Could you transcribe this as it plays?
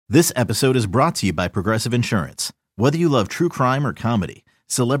This episode is brought to you by Progressive Insurance. Whether you love true crime or comedy,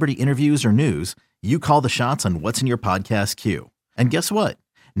 celebrity interviews or news, you call the shots on what's in your podcast queue. And guess what?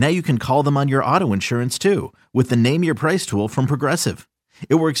 Now you can call them on your auto insurance too with the Name Your Price tool from Progressive.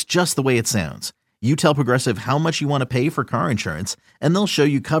 It works just the way it sounds. You tell Progressive how much you want to pay for car insurance, and they'll show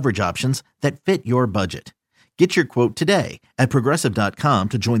you coverage options that fit your budget. Get your quote today at Progressive.com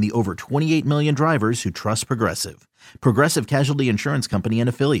to join the over 28 million drivers who trust Progressive. Progressive Casualty Insurance Company and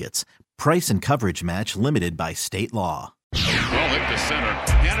Affiliates. Price and coverage match limited by state law. Well hit to center.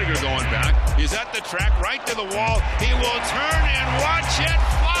 Haniger going back. He's at the track, right to the wall. He will turn and watch it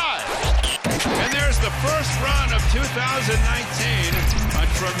fly. And there's the first run of 2019. A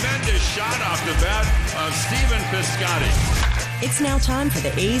tremendous shot off the bat of Stephen Piscotty. It's now time for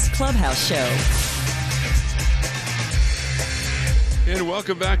the A's Clubhouse Show. And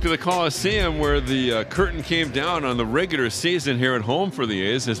welcome back to the Coliseum, where the curtain came down on the regular season here at home for the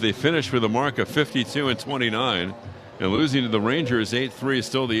A's as they finished with a mark of 52-29 and losing to the Rangers 8-3.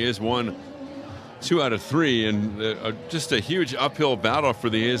 Still, the A's won 2 out of 3, and just a huge uphill battle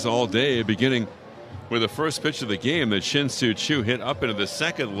for the A's all day, beginning with the first pitch of the game that Shin-Soo Choo hit up into the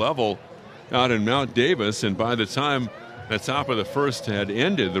second level out in Mount Davis. And by the time the top of the first had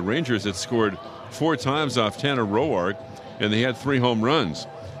ended, the Rangers had scored 4 times off Tanner Roark, and they had 3 home runs.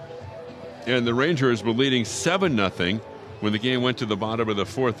 And the Rangers were leading 7-0 when the game went to the bottom of the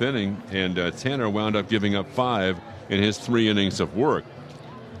 4th inning, and Tanner wound up giving up 5 in his 3 innings of work.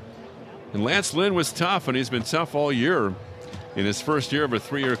 And Lance Lynn was tough, and he's been tough all year. In his first year of a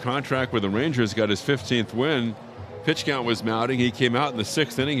 3-year contract with the Rangers, got his 15th win. Pitch count was mounting. He came out in the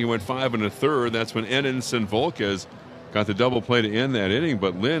 6th inning. He went 5 1/3. That's when Ennis and Volquez got the double play to end that inning.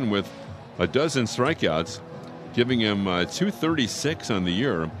 But Lynn with a dozen strikeouts, giving him 236 on the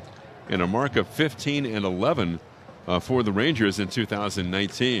year and a mark of 15-11 for the Rangers in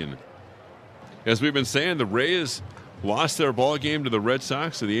 2019. As we've been saying, the Rays lost their ball game to the Red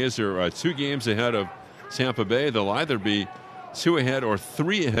Sox, so the A's are 2 games ahead of Tampa Bay. They'll either be 2 ahead or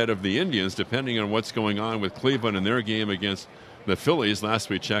 3 ahead of the Indians, depending on what's going on with Cleveland in their game against the Phillies. Last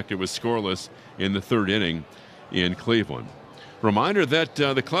we checked, it was scoreless in the 3rd inning in Cleveland. Reminder that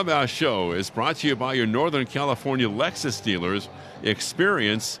the Clubhouse Show is brought to you by your Northern California Lexus dealers.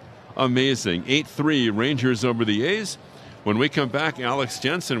 Experience amazing. 8-3 Rangers over the A's. When we come back, Alex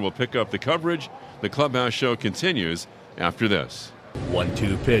Jensen will pick up the coverage. The Clubhouse Show continues after this.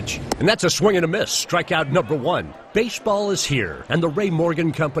 1-2 pitch, and that's a swing and a miss. Strikeout number 1. Baseball is here, and the Ray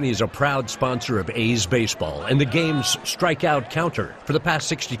Morgan Company is a proud sponsor of A's baseball and the game's strikeout counter. For the past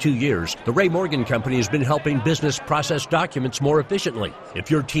 62 years, the Ray Morgan Company has been helping business process documents more efficiently.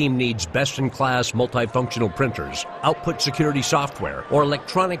 If your team needs best-in-class multifunctional printers, output security software, or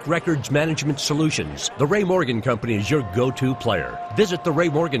electronic records management solutions, the Ray Morgan Company is your go-to player. Visit the Ray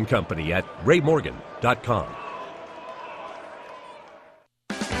Morgan Company at raymorgan.com.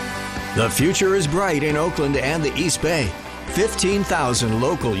 The future is bright in Oakland and the East Bay. 15,000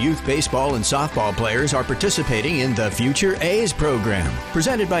 local youth baseball and softball players are participating in the Future A's program,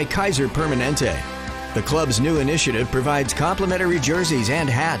 presented by Kaiser Permanente. The club's new initiative provides complimentary jerseys and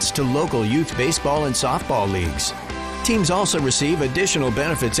hats to local youth baseball and softball leagues. Teams also receive additional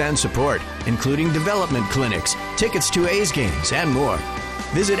benefits and support, including development clinics, tickets to A's games, and more.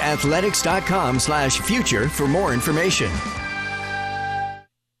 Visit athletics.com/future for more information.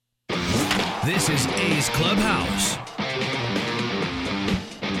 This is A's Clubhouse.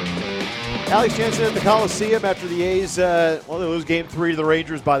 Alex Jensen at the Coliseum after the A's, they lose Game 3 to the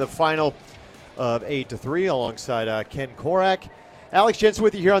Rangers by the final of 8-3 alongside Ken Korak. Alex Jensen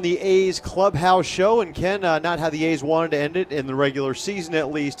with you here on the A's Clubhouse Show. And Ken, not how the A's wanted to end it in the regular season,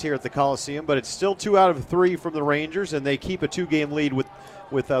 at least here at the Coliseum, but it's still 2 out of 3 from the Rangers, and they keep a 2-game lead with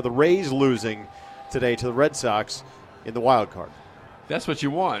the Rays losing today to the Red Sox in the wild card. That's what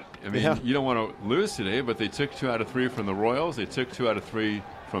you want. I mean, Yeah. You don't want to lose today, but they took 2 out of 3 from the Royals. They took 2 out of 3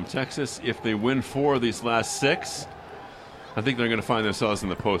 from Texas. If they win 4 of these last 6, I think they're going to find themselves in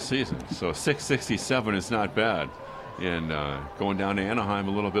the postseason. So 667 is not bad. And going down to Anaheim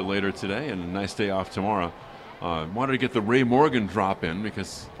a little bit later today, and a nice day off tomorrow. Wanted to get the Ray Morgan drop in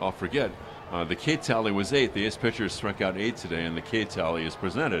because I'll forget. The K tally was 8. The A's pitchers struck out 8 today, and the K tally is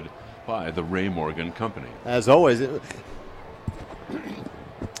presented by the Ray Morgan Company. As always.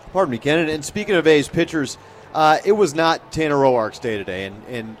 Pardon me, Ken. And speaking of A's pitchers, it was not Tanner Roark's day today,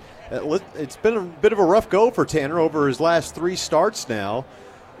 and it's been a bit of a rough go for Tanner over his last 3 starts now.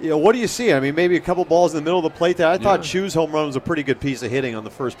 You know, what do you see? I mean, maybe a couple balls in the middle of the plate there. I thought Chu's home run was a pretty good piece of hitting on the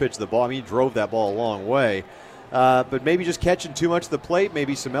first pitch of the ball. I mean, he drove that ball a long way. but maybe just catching too much of the plate,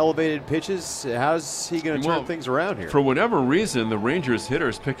 maybe some elevated pitches. How's he going to turn things around here? For whatever reason, the Rangers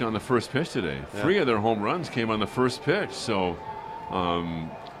hitters picked on the first pitch today. Yeah. 3 of their home runs came on the first pitch. So,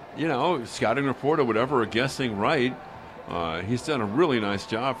 scouting report or whatever, or guessing right, he's done a really nice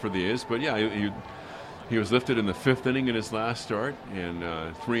job for the A's. But, yeah, he was lifted in the 5th inning in his last start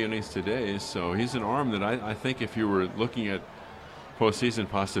and 3 innings today. So he's an arm that I think if you were looking at postseason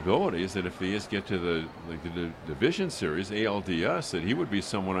possibilities, that if the A's get to the division series, ALDS, that he would be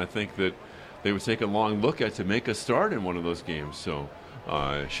someone I think that they would take a long look at to make a start in one of those games. So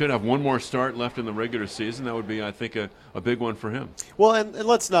should have one more start left in the regular season. That would be, I think, a big one for him. Well, and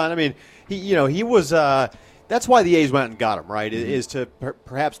let's not. I mean, he was. That's why the A's went and got him, right? Mm-hmm. Is to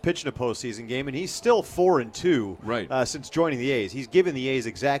perhaps pitch in a postseason game, and he's still 4-2 right. Since joining the A's. He's given the A's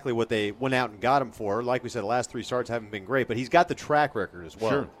exactly what they went out and got him for. Like we said, the last 3 starts haven't been great, but he's got the track record as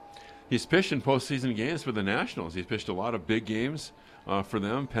well. Sure. He's pitched in postseason games for the Nationals. He's pitched a lot of big games for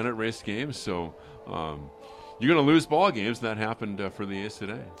them, pennant race games. So you're going to lose ball games. That happened for the A's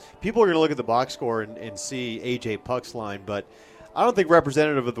today. People are going to look at the box score and see A.J. Puck's line, but I don't think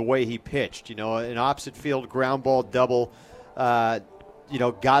representative of the way he pitched. An opposite field ground ball double. Got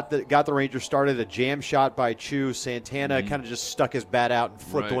the Rangers started. A jam shot by Chu. Santana kind of just stuck his bat out and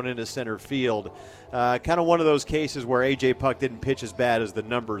flipped one into center field. Kind of one of those cases where A.J. Puck didn't pitch as bad as the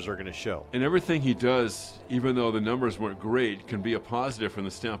numbers are going to show. And everything he does, even though the numbers weren't great, can be a positive from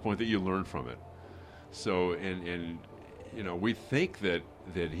the standpoint that you learn from it. So, and we think that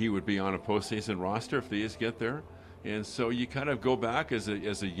he would be on a postseason roster if the A's get there. And so you kind of go back as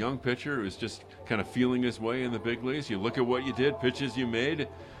a young pitcher who's just kind of feeling his way in the big leagues. You look at what you did, pitches you made,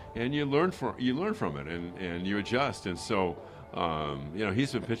 and you learn from it, and you adjust. And so,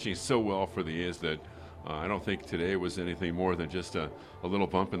 he's been pitching so well for the A's that I don't think today was anything more than just a little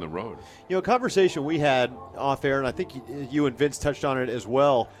bump in the road. A conversation we had off air, and I think you and Vince touched on it as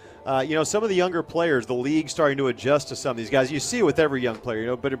well. Some of the younger players, the league starting to adjust to some of these guys. You see it with every young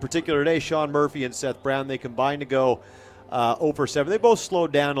player, but in particular today, Sean Murphy and Seth Brown, they combined to go 0 for 7. They both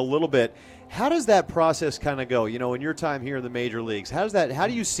slowed down a little bit. How does that process kind of go? In your time here in the major leagues, how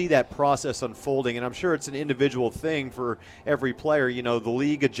do you see that process unfolding? And I'm sure it's an individual thing for every player. The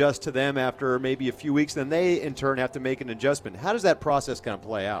league adjusts to them after maybe a few weeks, then they in turn have to make an adjustment. How does that process kind of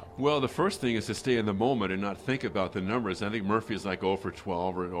play out? Well, the first thing is to stay in the moment and not think about the numbers. I think Murphy is like 0 for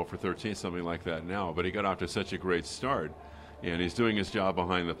 12 or 0 for 13, something like that now, but he got off to such a great start, and he's doing his job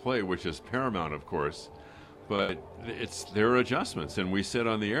behind the plate, which is paramount, of course. But there are adjustments, and we said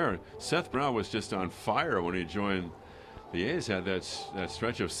on the air, Seth Brown was just on fire when he joined the A's, had that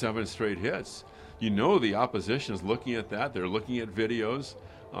stretch of 7 straight hits. The opposition is looking at that. They're looking at videos,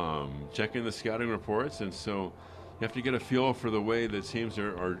 checking the scouting reports, and so you have to get a feel for the way that teams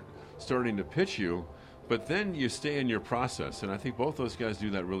are starting to pitch you. But then you stay in your process, and I think both those guys do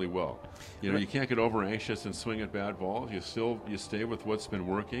that really well. You can't get over anxious and swing at bad balls. You stay with what's been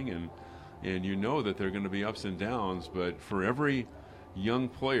working, and you know that there are going to be ups and downs, but for every young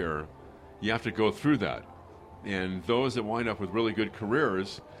player, you have to go through that. And those that wind up with really good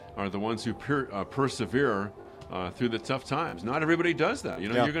careers are the ones who persevere through the tough times. Not everybody does that.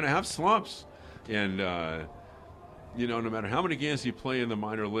 You're going to have slumps. And, no matter how many games you play in the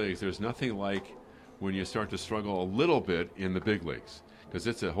minor leagues, there's nothing like when you start to struggle a little bit in the big leagues, because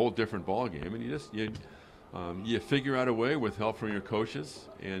it's a whole different ball game, and you figure out a way with help from your coaches,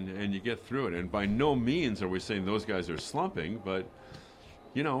 and you get through it. And by no means are we saying those guys are slumping, but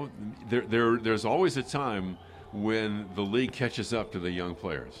there's always a time when the league catches up to the young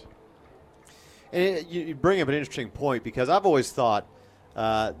players. And you bring up an interesting point, because I've always thought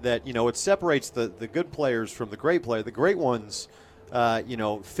that it separates the good players from the great players. The great ones,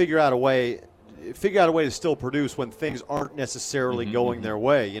 figure out a way to still produce when things aren't necessarily going their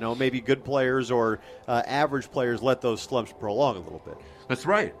way. Maybe good players or average players let those slumps prolong a little bit. That's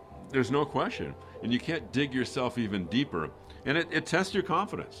right. There's no question. And you can't dig yourself even deeper. And it tests your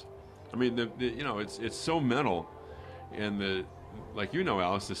confidence. I mean, it's so mental. And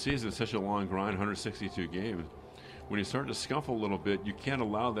Alex, the season is such a long grind, 162 games. When you start to scuffle a little bit, you can't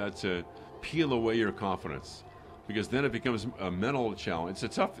allow that to peel away your confidence, because then it becomes a mental challenge.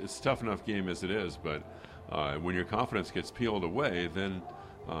 It's a tough enough game as it is, but when your confidence gets peeled away, then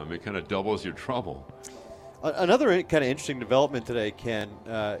it kind of doubles your trouble. Another kind of interesting development today, Ken.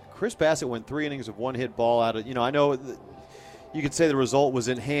 Chris Bassett went 3 innings of 1-hit ball out of, I know you could say the result was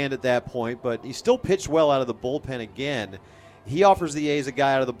in hand at that point, but he still pitched well out of the bullpen again. he offers the A's a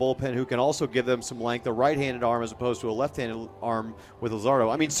guy out of the bullpen who can also give them some length, a right-handed arm as opposed to a left-handed arm with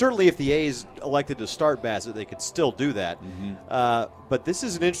Luzardo. I mean, certainly if the A's elected to start Bassett, they could still do that. But this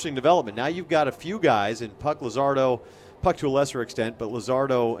is an interesting development. Now you've got a few guys in Puck, Luzardo, Puck to a lesser extent, but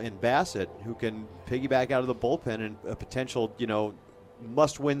Luzardo and Bassett who can piggyback out of the bullpen in a potential,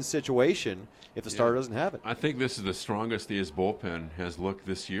 must-win situation if the starter doesn't have it. I think this is the strongest the A's bullpen has looked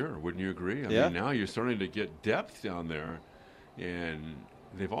this year. Wouldn't you agree? I mean, now you're starting to get depth down there, and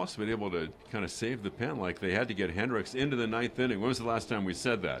they've also been able to kind of save the pen. Like they had to get Hendricks into the ninth inning. When was the last time we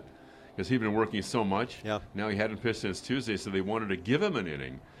said that? Because he'd been working so much. Yeah. Now he hadn't pitched since Tuesday, so they wanted to give him an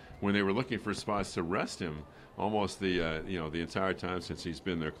inning when they were looking for spots to rest him. Almost the entire time since he's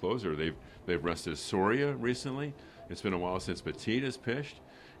been their closer, they've rested Soria recently. It's been a while since Petit has pitched,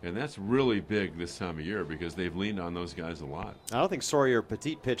 and that's really big this time of year because they've leaned on those guys a lot. I don't think Soria or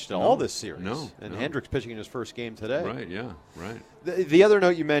Petit pitched at all this series. And Hendricks pitching in his first game today. Right, yeah, right. The other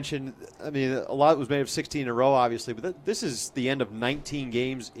note you mentioned, I mean, a lot was made of 16 in a row, obviously, but this is the end of 19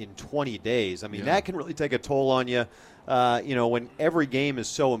 games in 20 days. I mean, that can really take a toll on you. When every game is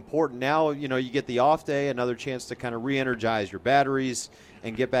so important. Now, you get the off day, another chance to kind of re-energize your batteries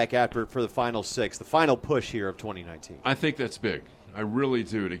and get back after it for the final 6, the final push here of 2019. I think that's big. I really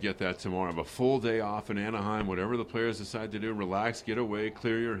do, to get that tomorrow. Have a full day off in Anaheim, whatever the players decide to do, relax, get away,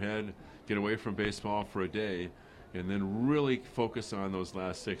 clear your head, get away from baseball for a day, and then really focus on those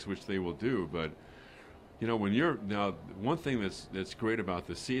last 6, which they will do. But when you're now, one thing that's great about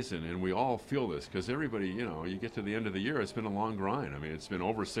the season, and we all feel this because everybody, you get to the end of the year, it's been a long grind. I mean, it's been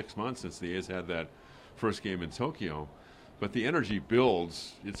over 6 months since the A's had that first game in Tokyo, but the energy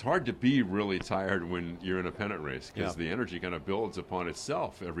builds. It's hard to be really tired when you're in a pennant race because the energy kind of builds upon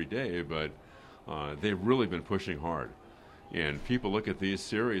itself every day. But they've really been pushing hard. And people look at these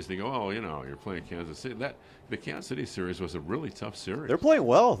series, they go, oh, you're playing Kansas City. The Kansas City series was a really tough series. They're playing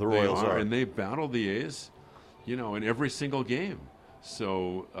well, the Royals are. And they battled the A's, in every single game.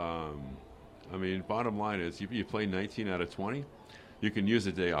 So, bottom line is you play 19 out of 20, you can use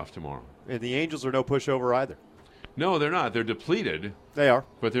a day off tomorrow. And the Angels are no pushover either. No, they're not. They're depleted. They are.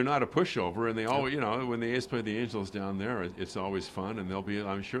 But they're not a pushover. And they always, when the A's play the Angels down there, it's always fun. And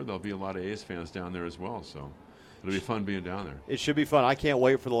I'm sure there'll be a lot of A's fans down there as well. So it'll be fun being down there. It should be fun. I can't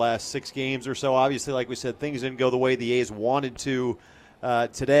wait for the last 6 games or so. Obviously, like we said, things didn't go the way the A's wanted to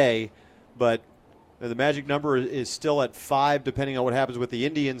today. But the magic number is still at 5, depending on what happens with the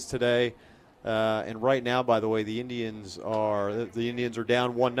Indians today. And right now, by the way, the Indians are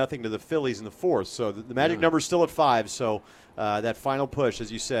down 1-0 to the Phillies in the 4th. So the magic number is still at 5. So that final push,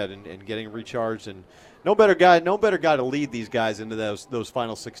 as you said, and getting recharged, and no better guy to lead these guys into those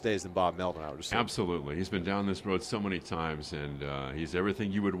final 6 days than Bob Melvin, I would assume. Absolutely, he's been down this road so many times, and he's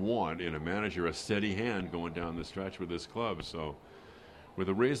everything you would want in a manager, a steady hand going down the stretch with this club. So with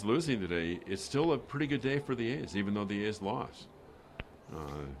the Rays losing today, it's still a pretty good day for the A's, even though the A's lost.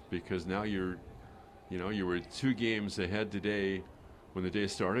 Because now you were 2 games ahead today when the day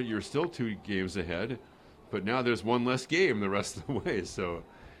started. You're still 2 games ahead, but now there's 1 less game the rest of the way. So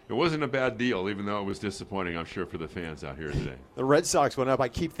it wasn't a bad deal, even though it was disappointing, I'm sure, for the fans out here today. The Red Sox went up. I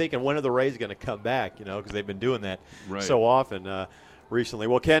keep thinking, when are the Rays going to come back, because they've been doing that so often recently.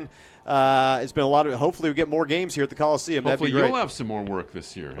 Well, Ken, it's been a lot of – hopefully we get more games here at the Coliseum. Hopefully That'd be great. You'll have some more work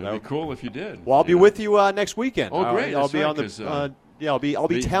this year. It'd be cool if you did. Well, I'll be with you next weekend. Oh, great. I'll be on the I'll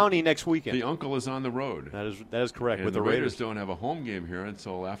be towny next weekend. The uncle is on the road. That is correct. And with the Raiders don't have a home game here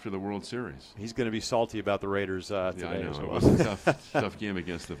until after the World Series. He's going to be salty about the Raiders today. Yeah, I know. As well. It was a tough game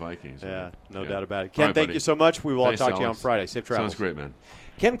against the Vikings. Yeah, no doubt about it. Ken, right, thank buddy. you so much. We will Thanks, talk to you on Alex. Friday. Safe travels. Sounds great, man.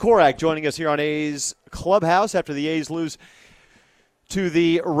 Ken Korak joining us here on A's Clubhouse after the A's lose to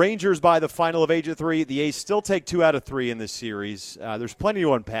the Rangers by the final of 8-3. The A's still take 2 out of 3 in this series. There's plenty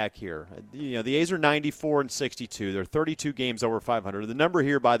to unpack here. The A's are 94-62. They're 32 games over 500. The number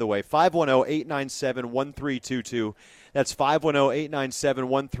here, by the way, 510-897-1322. That's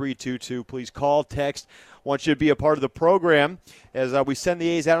 510-897-1322. Please call, text. Want you to be a part of the program as we send the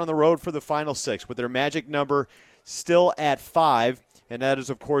A's out on the road for the final 6 with their magic number still at 5. And that is,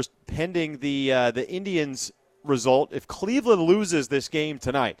 of course, pending the Indians' result. If Cleveland loses this game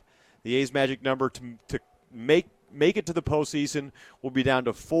tonight, the A's magic number to make it to the postseason will be down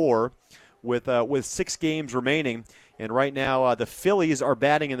to 4 with 6 games remaining. And right now the Phillies are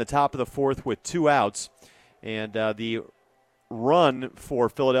batting in the top of the 4th with 2 outs. And the run for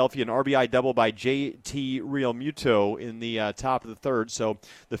Philadelphia, an RBI double by J.T. Realmuto in the top of the 3rd. So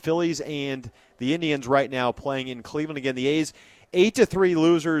the Phillies and the Indians right now playing in Cleveland. Again, the A's 8-3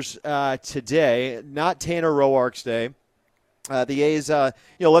 losers today, not Tanner Roark's day. The A's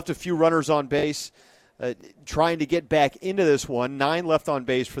left a few runners on base trying to get back into this one. 9 left on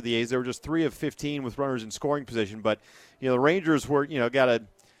base for the A's. They were just 3 of 15 with runners in scoring position. But, the Rangers were, got a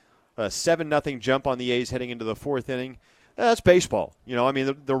 7-0 jump on the A's heading into the 4th inning. That's baseball.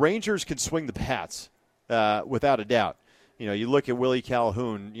 The Rangers can swing the bats without a doubt. You look at Willie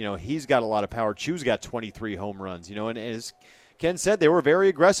Calhoun, he's got a lot of power. Chu's got 23 home runs, and as Ken said, they were very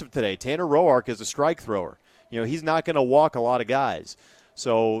aggressive today. Tanner Roark is a strike thrower. He's not going to walk a lot of guys.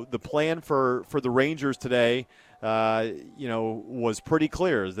 So the plan for the Rangers today, was pretty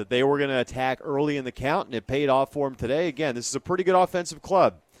clear, is that they were going to attack early in the count, and it paid off for them today. Again, this is a pretty good offensive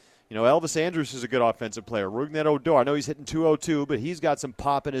club. Elvis Andrus is a good offensive player. Rougned Odor, I know he's hitting .202, but he's got some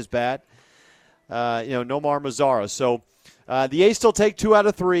pop in his bat. Nomar Mazara. So the A's still take 2 out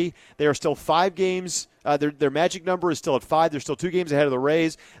of 3. They are still 5 games. Their magic number is still at 5. They're still 2 games ahead of the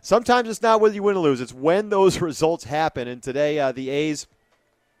Rays. Sometimes it's not whether you win or lose. It's when those results happen. And today the A's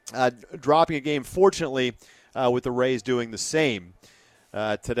dropping a game, fortunately, with the Rays doing the same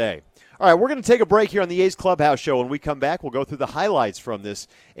today. All right, we're going to take a break here on the A's Clubhouse Show. When we come back, we'll go through the highlights from this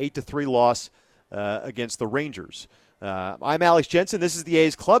 8-3 loss against the Rangers. I'm Alex Jensen. This is the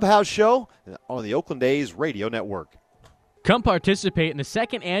A's Clubhouse Show on the Oakland A's Radio Network. Come participate in the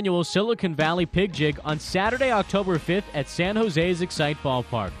 2nd annual Silicon Valley Pig Jig on Saturday, October 5th at San Jose's Excite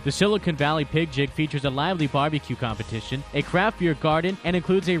Ballpark. The Silicon Valley Pig Jig features a lively barbecue competition, a craft beer garden, and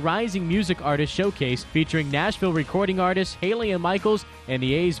includes a rising music artist showcase featuring Nashville recording artists Haley and Michaels and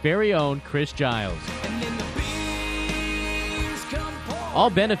the A's very own Chris Giles. All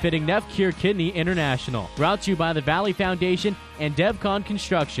benefiting Neff Cure Kidney International. Brought to you by the Valley Foundation and DevCon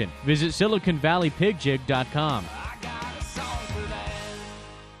Construction. Visit SiliconValleyPigJig.com.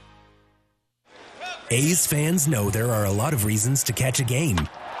 A's fans know there are a lot of reasons to catch a game,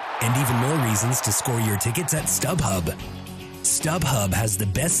 and even more reasons to score your tickets at StubHub. StubHub has the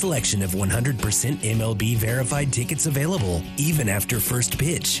best selection of 100% MLB verified tickets available, even after first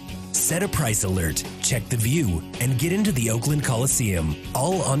pitch. Set a price alert, check the view, and get into the Oakland Coliseum,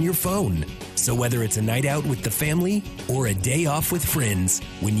 all on your phone. So whether it's a night out with the family or a day off with friends,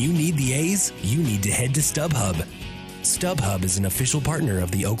 when you need the A's, you need to head to StubHub. StubHub is an official partner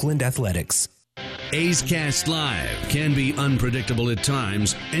of the Oakland Athletics. A's Cast Live can be unpredictable at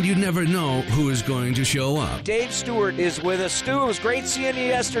times, and you never know who is going to show up. Dave Stewart is with us. Stu, it was great seeing you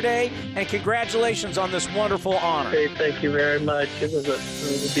yesterday, and congratulations on this wonderful honor. Hey, thank you very much. It was a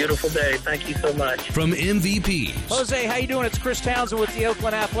beautiful day. Thank you so much. From MVPs. Jose, how you doing? It's Chris Townsend with the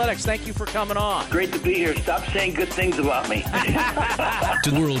Oakland Athletics. Thank you for coming on. Great to be here. Stop saying good things about me.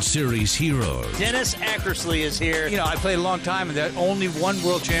 To World Series heroes. Dennis Eckersley is here. I played a long time, and that only one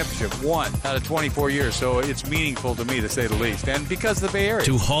World Championship, one out of 24 years, so it's meaningful to me, to say the least, and because of the Bay Area.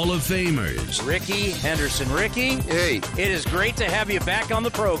 To Hall of Famers. Ricky Henderson. Ricky, hey, it is great to have you back on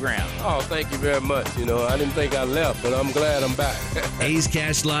the program. Oh, thank you very much. I didn't think I left, but I'm glad I'm back. A's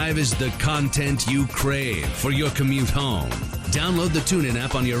Cast Live is the content you crave for your commute home. Download the TuneIn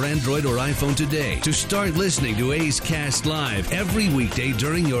app on your Android or iPhone today to start listening to A's Cast Live every weekday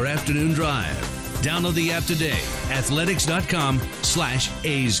during your afternoon drive. Download the app today.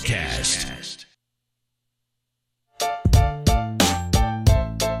 Athletics.com/A'sCast.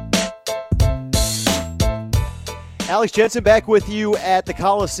 Alex Jensen back with you at the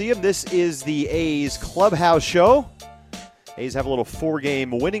Coliseum. This is the A's Clubhouse Show. A's have a little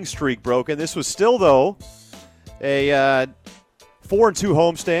 4-game winning streak broken. This was still, though, a 4-2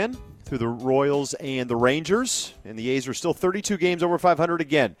 homestand through the Royals and the Rangers. And the A's are still 32 games over 500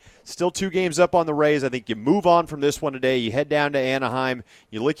 again. Still 2 games up on the Rays. I think you move on from this one today. You head down to Anaheim.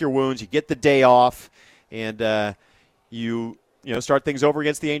 You lick your wounds. You get the day off. And you start things over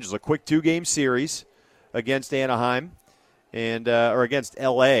against the Angels. A quick 2-game series against Anaheim and or against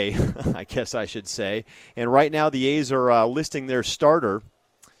L.A., I guess I should say. And right now the A's are listing their starter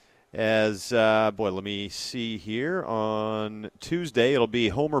as, let me see here. On Tuesday, it'll be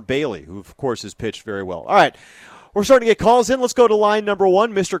Homer Bailey, who, of course, has pitched very well. All right, we're starting to get calls in. Let's go to line number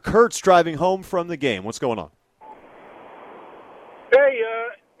 1. Mr. Kurtz driving home from the game. What's going on? Hey,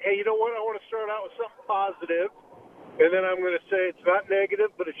 you know what? I want to start out with something positive, and then I'm going to say it's not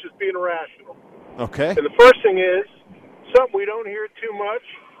negative, but it's just being rational. Okay. And the first thing is something we don't hear too much,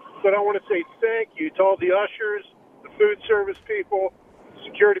 but I want to say thank you to all the ushers, the food service people,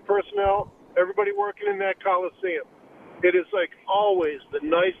 security personnel, everybody working in that Coliseum. It is like always the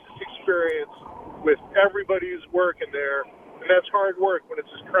nicest experience with everybody who's working there, and that's hard work when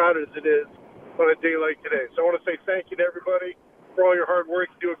it's as crowded as it is on a day like today. So I want to say thank you to everybody for all your hard work.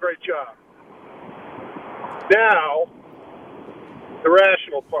 You do a great job. Now, the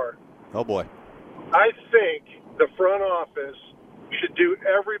rational part. Oh, boy. I think the front office should do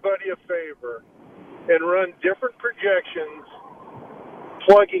everybody a favor and run different projections,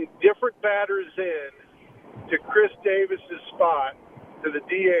 plugging different batters in to Chris Davis's spot, to the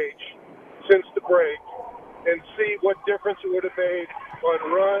DH, since the break, and see what difference it would have made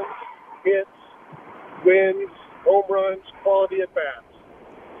on runs, hits, wins, home runs, quality at bats.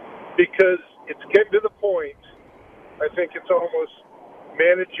 Because it's getting to the point, I think it's almost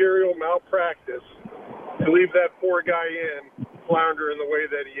managerial malpractice to leave that poor guy in, flounder in the way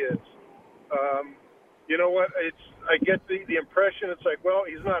that he is. You know what? I get the impression it's like, well,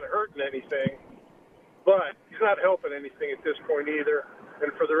 he's not hurting anything, but he's not helping anything at this point either.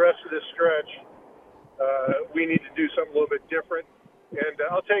 And for the rest of this stretch, we need to do something a little bit different. And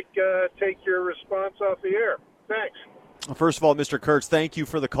I'll take your response off the air. Thanks. First of all, Mr. Kurtz, thank you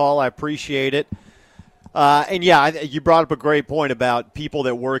for the call. I appreciate it. And yeah, you brought up a great point about people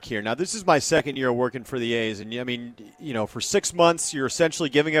that work here. Now, this is my second year working for the A's, and I mean, you know, for 6 months, you're essentially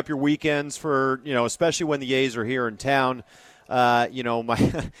giving up your weekends for, you know, especially when the A's are here in town. You know,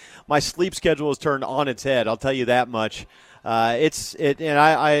 my sleep schedule is turned on its head. I'll tell you that much. And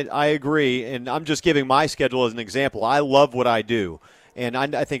I agree, and I'm just giving my schedule as an example. I love what I do, and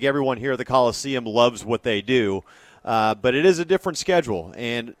I think everyone here at the Coliseum loves what they do. But it is a different schedule,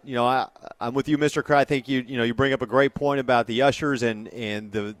 and you know I'm with you, Mr. Kerr. I think you bring up a great point about the ushers and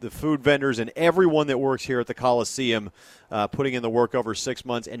the food vendors and everyone that works here at the Coliseum, putting in the work over 6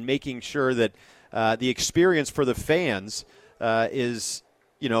 months and making sure that the experience for the fans is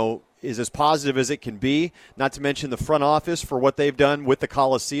as positive as it can be. Not to mention the front office for what they've done with the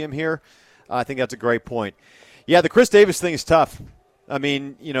Coliseum here. I think that's a great point. Yeah, the Chris Davis thing is tough. I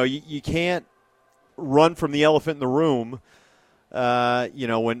mean, you can't run from the elephant in the room,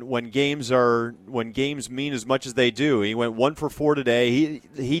 when games mean as much as they do. He went 1 for 4 today.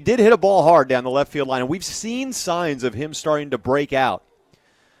 He did hit a ball hard down the left field line, and we've seen signs of him starting to break out.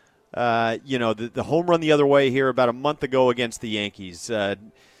 The home run the other way here about a month ago against the Yankees.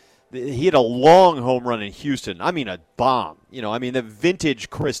 He had a long home run in Houston. I mean, a bomb. The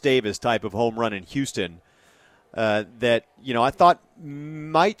vintage Chris Davis type of home run in Houston. That I thought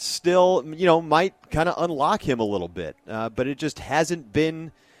might kind of unlock him a little bit, but it just hasn't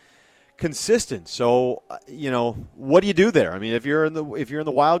been consistent. So what do you do there? I mean, if you're in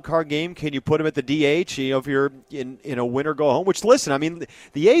the wild card game, can you put him at the DH? If you're in a win or go home. Which, listen, I mean,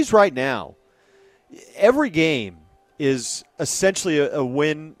 the A's right now, every game is essentially a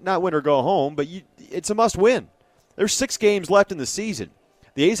win, not win or go home, but it's a must win. There's 6 games left in the season.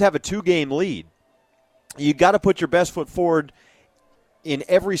 The A's have a 2-game lead. You got to put your best foot forward in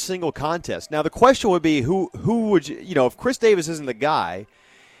every single contest. Now, the question would be who would you, if Chris Davis isn't the guy,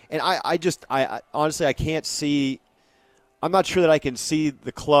 and I honestly, I can't see, I'm not sure that I can see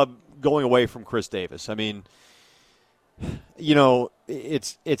the club going away from Chris Davis. I mean,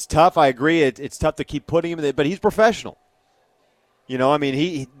 it's tough. I agree. It's tough to keep putting him in, but he's professional.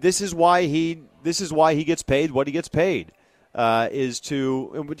 This is why he gets paid what he gets paid.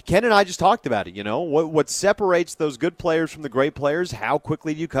 Ken and I just talked about it, what separates those good players from the great players. How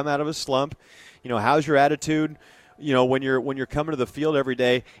quickly do you come out of a slump? How's your attitude, when you're coming to the field every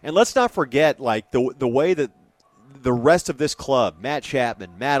day? And let's not forget, like, the way that the rest of this club, Matt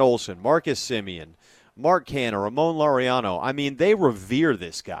Chapman, Matt Olson, Marcus Semien, Mark Canha, Ramon Laureano, I mean, they revere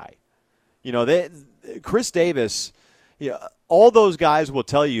this guy. Chris Davis, all those guys will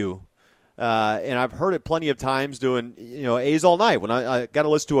tell you, and I've heard it plenty of times doing, A's All Night, when I got to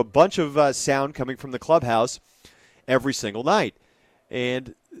listen to a bunch of sound coming from the clubhouse every single night.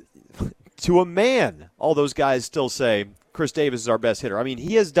 And to a man, all those guys still say Chris Davis is our best hitter. I mean,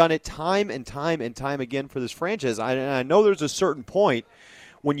 he has done it time and time and time again for this franchise. I know there's a certain point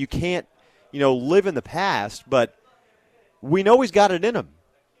when you can't, live in the past, but we know he's got it in him.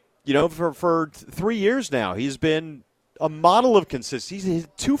 For 3 years now, he's been a model of consistency. He's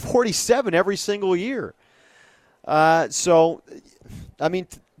 247 every single year. But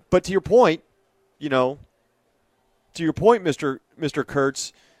to your point, Mr.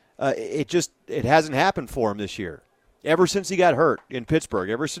 Kurtz, it hasn't happened for him this year. Ever since he got hurt in Pittsburgh,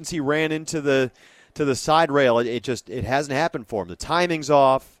 ever since he ran into the side rail, it hasn't happened for him. The timing's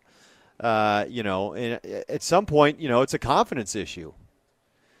off. And at some point, it's a confidence issue.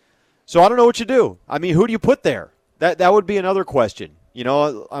 So I don't know what you do. I mean, who do you put there? That would be another question.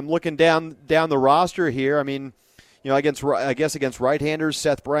 I'm looking down the roster here. I mean, against right-handers,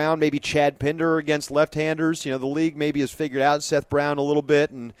 Seth Brown, maybe Chad Pinder against left-handers. The league maybe has figured out Seth Brown a little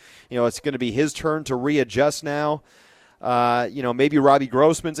bit, and it's going to be his turn to readjust now. Maybe Robbie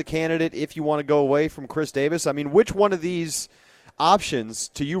Grossman's a candidate if you want to go away from Chris Davis. I mean, which one of these options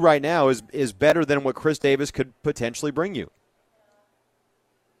to you right now is better than what Chris Davis could potentially bring you?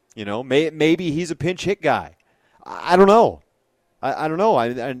 You know, maybe he's a pinch hit guy. I don't know. I don't know.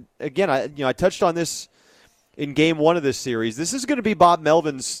 I touched on this in game one of this series. This is going to be Bob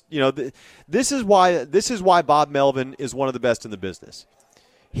Melvin's, this is why Bob Melvin is one of the best in the business.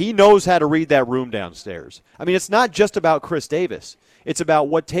 He knows how to read that room downstairs. I mean, it's not just about Chris Davis. It's about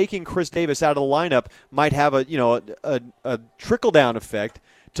what taking Chris Davis out of the lineup might have a trickle-down effect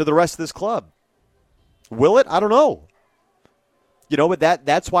to the rest of this club. Will it? I don't know. But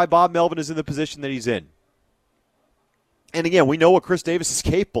that's why Bob Melvin is in the position that he's in. And again, we know what Chris Davis is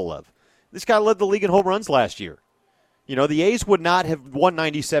capable of. This guy led the league in home runs last year. The A's would not have won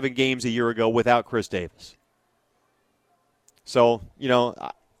 97 games a year ago without Chris Davis. So,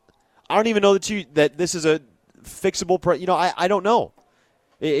 I don't even know that this is a fixable. I don't know.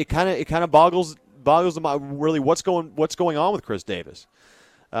 It kind of boggles the mind really what's going on with Chris Davis.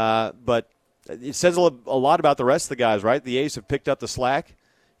 But it says a lot about the rest of the guys, right? The A's have picked up the slack.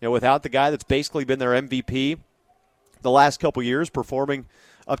 Without the guy that's basically been their MVP the last couple years, performing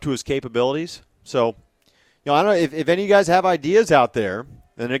up to his capabilities. So, I don't know if any of you guys have ideas out there.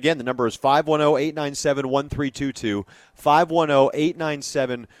 And again, the number is 510-897-1322.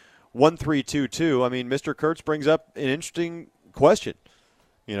 510-897-1322. I mean, Mr. Kurtz brings up an interesting question.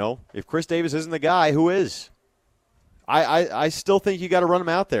 If Chris Davis isn't the guy, who is? I still think you got to run him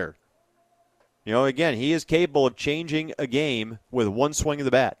out there. Again, he is capable of changing a game with one swing of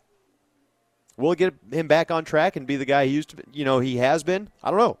the bat. Will it get him back on track and be the guy he used to be, he has been?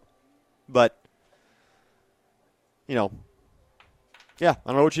 I don't know. But, yeah, I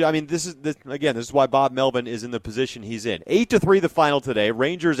don't know what this is why Bob Melvin is in the position he's in. 8-3 the final today.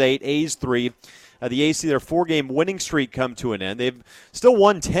 Rangers 8, A's 3. The A's see their 4-game winning streak come to an end. They've still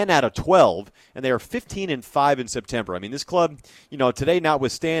won 10 out of 12, and they are 15-5 in September. I mean, this club, today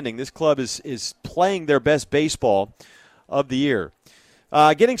notwithstanding, this club is playing their best baseball of the year.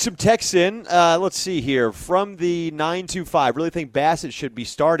 Getting some texts in. Let's see here. From the 925, really think Bassett should be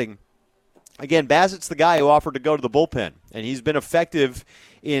starting. Again, Bassett's the guy who offered to go to the bullpen, and he's been effective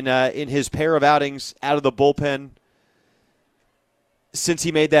in his pair of outings out of the bullpen since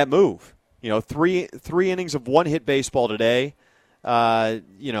he made that move. Three innings of one-hit baseball today.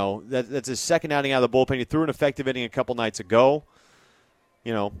 That's his second outing out of the bullpen. He threw an effective inning a couple nights ago.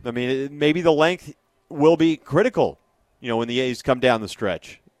 Maybe the length will be critical, when the A's come down the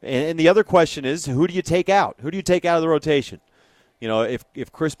stretch. And the other question is, who do you take out? Who do you take out of the rotation?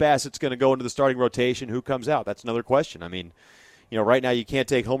 If Chris Bassett's going to go into the starting rotation, who comes out? That's another question. Right now you can't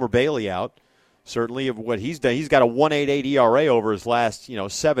take Homer Bailey out. Certainly, of what he's done, he's got a 1.88 ERA over his last,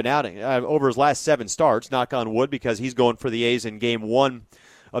 7 over his last 7 starts. Knock on wood, because he's going for the A's in Game 1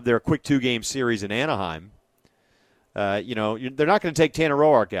 of their quick 2-game series in Anaheim. They're not going to take Tanner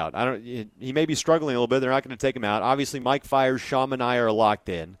Roark out. He may be struggling a little bit. They're not going to take him out. Obviously, Mike Fiers, Sean Manaea are locked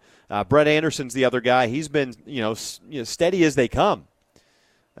in. Brett Anderson's the other guy. He's been, steady as they come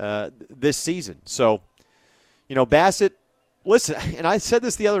this season. So, Bassett. Listen, and I said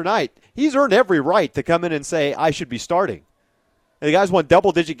this the other night, he's earned every right to come in and say, I should be starting. And the guy's won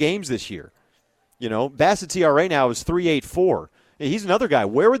double-digit games this year. Bassett's ERA now is 3.84. He's another guy.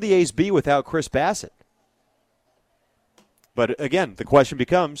 Where would the A's be without Chris Bassett? But, again, the question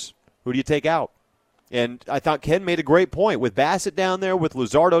becomes, who do you take out? And I thought Ken made a great point. With Bassett down there, with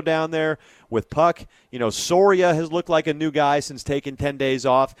Luzardo down there, with Puck, Soria has looked like a new guy since taking 10 days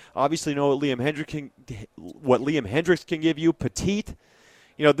off. Obviously, what Liam Hendricks can give you. Petit.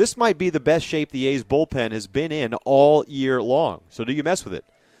 This might be the best shape the A's bullpen has been in all year long. So do you mess with it?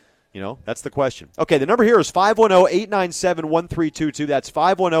 That's the question. Okay, the number here is 510-897-1322. That's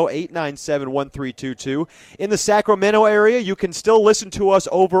 510-897-1322. In the Sacramento area, you can still listen to us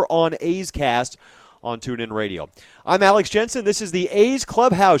over on A's Cast on TuneIn Radio. I'm Alex Jensen. This is the A's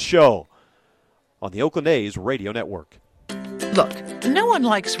Clubhouse Show on the Oakland A's Radio Network. Look, no one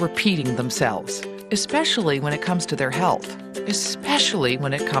likes repeating themselves, especially when it comes to their health. Especially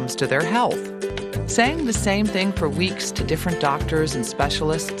when it comes to their health. Saying the same thing for weeks to different doctors and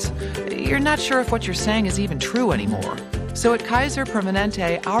specialists, you're not sure if what you're saying is even true anymore. So at Kaiser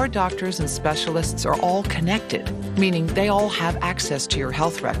Permanente, our doctors and specialists are all connected, meaning they all have access to your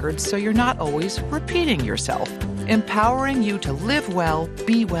health records, so you're not always repeating yourself, empowering you to live well,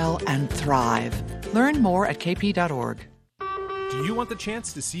 be well, and thrive. Learn more at kp.org. Do you want the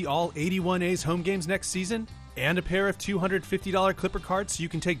chance to see all 81 A's home games next season? And a pair of $250 Clipper cards so you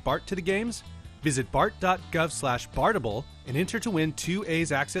can take Bart to the games? Visit bart.gov/Bartable and enter to win 2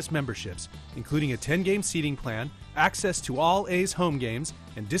 A's Access memberships, including a 10-game seating plan, access to all A's home games,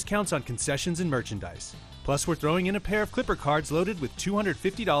 and discounts on concessions and merchandise. Plus, we're throwing in a pair of Clipper cards loaded with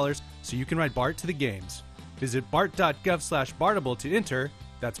 $250 so you can ride Bart to the games. Visit bart.gov/Bartable to enter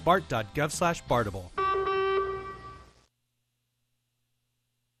That's bart.gov/Bartable.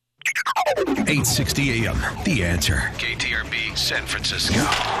 860 AM, The Answer. KTRB, San Francisco.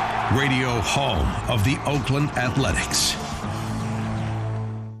 Radio home of the Oakland Athletics.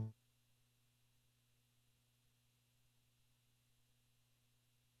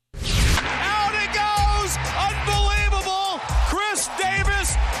 Out it goes! Unbelievable! Chris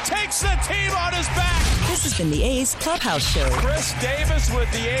Davis takes the team on his back. This has been the A's Clubhouse Show. Chris Davis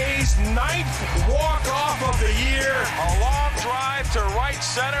with the A's 9th walk-off of the year. A long drive to right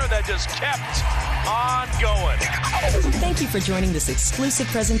center that just kept on going. Thank you for joining this exclusive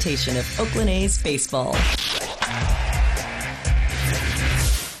presentation of Oakland A's baseball.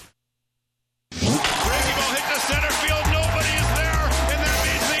 Breaking ball hit to center field. Nobody is there, and that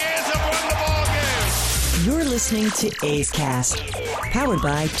means the A's have won the ball game. You're listening to A's Cast, powered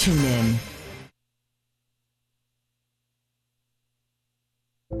by TuneIn.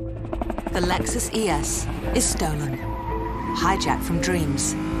 The Lexus ES is stolen. Hijacked from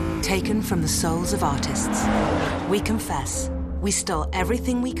dreams. Taken from the souls of artists. We confess, we stole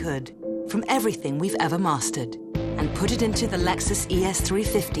everything we could from everything we've ever mastered and put it into the Lexus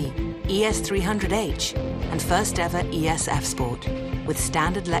ES350, ES300H, and first ever ES-F Sport with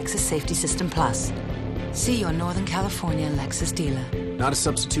standard Lexus Safety System Plus. See your Northern California Lexus dealer. Not a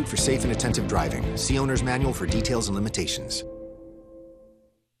substitute for safe and attentive driving. See owner's manual for details and limitations.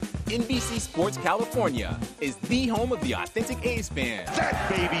 NBC Sports California is the home of the authentic A's fan. That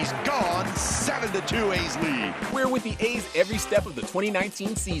baby's gone. 7-2 A's lead. We're with the A's every step of the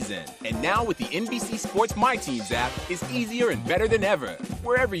 2019 season. And now with the NBC Sports My Teams app, it's easier and better than ever.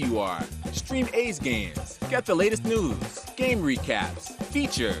 Wherever you are, stream A's games, get the latest news, game recaps,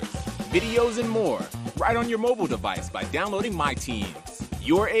 features, videos, and more right on your mobile device by downloading My Teams.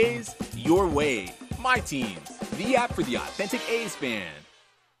 Your A's, your way. My Teams, the app for the authentic A's fan.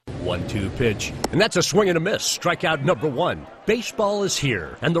 1-2 pitch. And that's a swing and a miss. Strikeout number one. Baseball is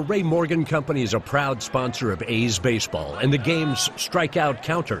here, and the Ray Morgan Company is a proud sponsor of A's baseball and the game's strikeout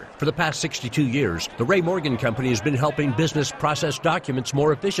counter. For the past 62 years, the Ray Morgan Company has been helping business process documents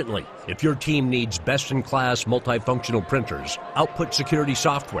more efficiently. If your team needs best-in-class multifunctional printers, output security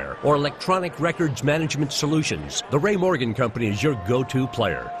software, or electronic records management solutions, the Ray Morgan Company is your go-to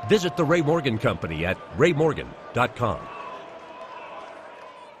player. Visit the Ray Morgan Company at raymorgan.com.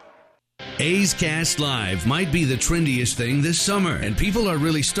 A's Cast Live might be the trendiest thing this summer, and people are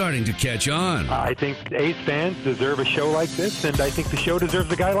really starting to catch on. I think A's fans deserve a show like this, and I think the show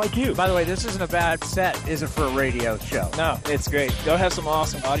deserves a guy like you. By the way, this isn't a bad set, is it, for a radio show? No, it's great. Go have some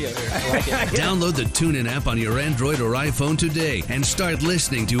awesome audio here. I like it. Download the TuneIn app on your Android or iPhone today and start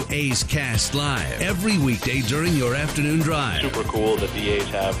listening to A's Cast Live every weekday during your afternoon drive. Super cool that the A's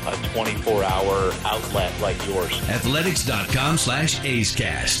have a 24-hour outlet like yours. Athletics.com/A's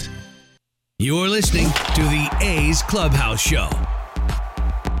Cast. You're listening to the A's Clubhouse Show.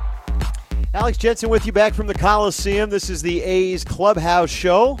 Alex Jensen with you back from the Coliseum. This is the A's Clubhouse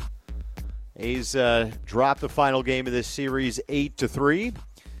Show. A's dropped the final game of this series 8-3.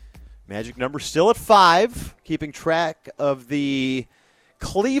 Magic number still at 5. Keeping track of the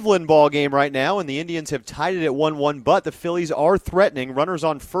Cleveland ball game right now, and the Indians have tied it at 1-1, but the Phillies are threatening. Runners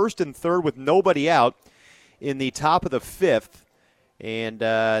on first and third with nobody out in the top of the 5th. And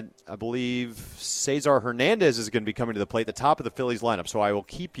I believe Cesar Hernandez is going to be coming to the plate, the top of the Phillies lineup. So I will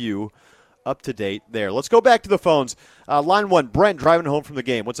keep you up to date there. Let's go back to the phones. Line 1, Brent driving home from the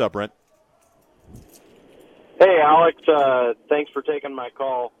game. What's up, Brent? Hey, Alex. Thanks for taking my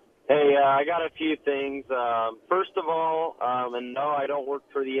call. Hey, I got a few things. First of all, and no, I don't work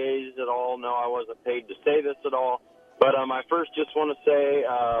for the A's at all. No, I wasn't paid to say this at all. But I first just want to say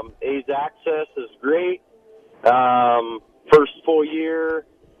A's Access is great. First full year,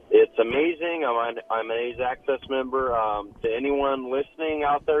 it's amazing. I'm an A's Access member. To anyone listening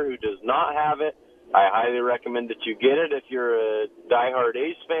out there who does not have it, I highly recommend that you get it if you're a diehard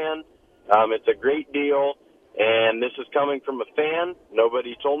A's fan. It's a great deal, and this is coming from a fan.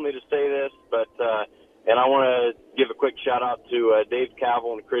 Nobody told me to say this, but and I want to give a quick shout-out to Dave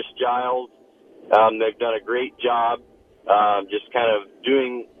Cavill and Chris Giles. They've done a great job just kind of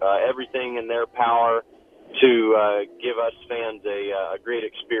doing everything in their power to give us fans a great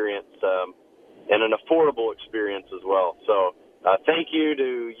experience and an affordable experience as well. So thank you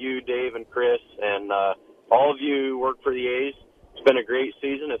to you, Dave and Chris, and all of you who work for the A's. It's been a great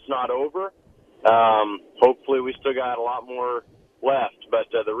season. It's not over. Hopefully we still got a lot more left,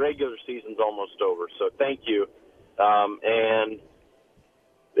 but the regular season's almost over. So thank you. And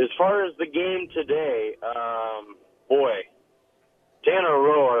as far as the game today, boy, Tanner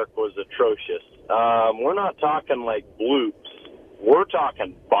Roark was atrocious. We're not talking like bloops. we're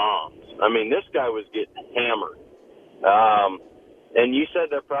talking bombs. I mean, this guy was getting hammered. And you said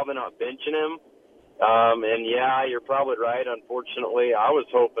they're probably not benching him. And, yeah, you're probably right, unfortunately. I was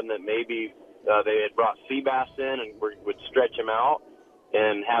hoping that maybe they had brought Seabass in and would stretch him out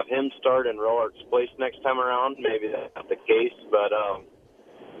and have him start in Roark's place next time around. Maybe that's not the case. But,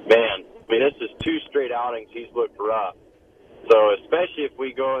 man, I mean, this is 2 straight outings he's looked rough. So especially if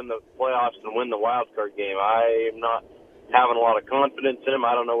we go in the playoffs and win the wild card game, I am not having a lot of confidence in him.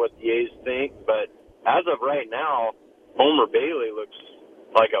 I don't know what the A's think. But as of right now, Homer Bailey looks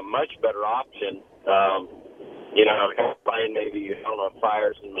like a much better option. Find maybe, I don't know,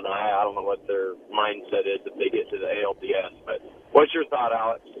 Fires and Manaea. I don't know what their mindset is if they get to the ALDS. But what's your thought,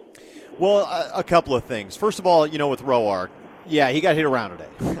 Alex? Well, a couple of things. First of all, with Roark, yeah, he got hit around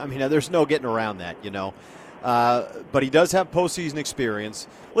today. I mean, there's no getting around that, But he does have postseason experience.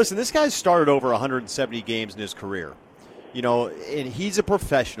 Listen, this guy's started over 170 games in his career. And he's a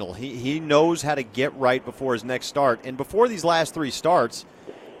professional. He knows how to get right before his next start. And before these last 3 starts,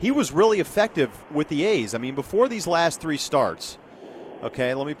 he was really effective with the A's. I mean, before these last 3 starts,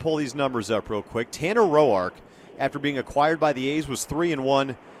 okay, let me pull these numbers up real quick. Tanner Roark, after being acquired by the A's, was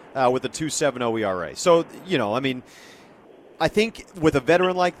 3-1 with a 2.70 ERA. So, I think with a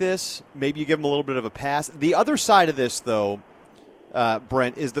veteran like this, maybe you give him a little bit of a pass. The other side of this, though,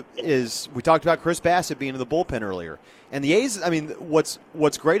 Brent, is we talked about Chris Bassett being in the bullpen earlier. And the A's,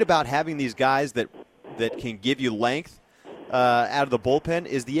 what's great about having these guys that can give you length out of the bullpen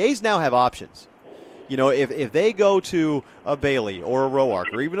is the A's now have options. If they go to a Bailey or a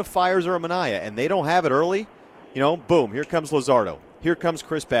Roark or even a Fires or a Manaea and they don't have it early, boom, here comes Luzardo. Here comes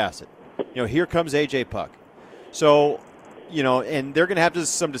Chris Bassett. Here comes A.J. Puck. So, and they're going to have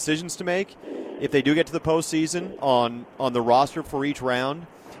some decisions to make if they do get to the postseason on the roster for each round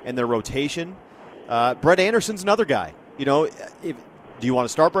and their rotation. Brett Anderson's another guy. Do you want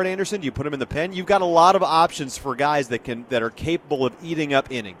to start Brett Anderson? Do you put him in the pen? You've got a lot of options for guys that are capable of eating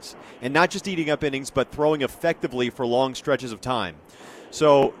up innings. And not just eating up innings, but throwing effectively for long stretches of time.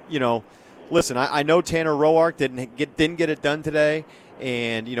 So, listen, I know Tanner Roark didn't get it done today.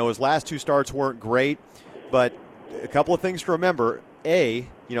 And, his last 2 starts weren't great. But a couple of things to remember. A,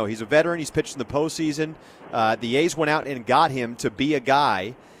 he's a veteran. He's pitched in the postseason. The A's went out and got him to be a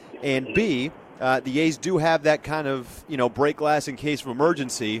guy. And B, the A's do have that kind of, break glass in case of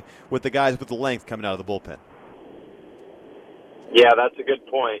emergency with the guys with the length coming out of the bullpen. Yeah, that's a good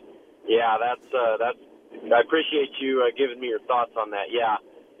point. Yeah, that's. I appreciate you giving me your thoughts on that. Yeah,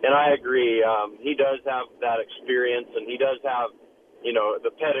 and I agree. He does have that experience, and he does have,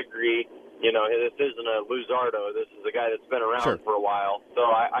 the pedigree. This isn't a Luzardo. This is a guy that's been around for a while. So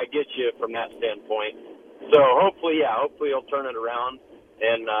I get you from that standpoint. So hopefully he'll turn it around.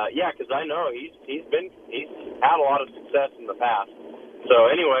 And because I know he's had a lot of success in the past. So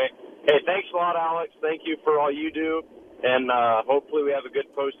anyway, hey, thanks a lot, Alex. Thank you for all you do, and hopefully we have a good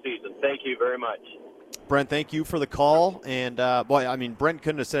postseason. Thank you very much. Brent, thank you for the call. And Brent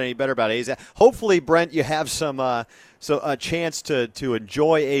couldn't have said any better about A's. Hopefully, Brent, you have a chance to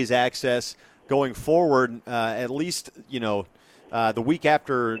enjoy A's access going forward. At least the week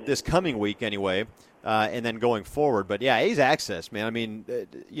after this coming week, anyway. And then going forward. But, yeah, A's access, man.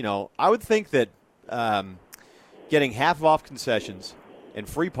 I would think that getting half off concessions and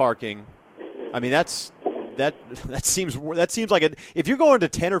free parking, that seems like if you're going to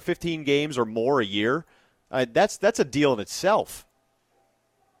 10 or 15 games or more a year, that's a deal in itself.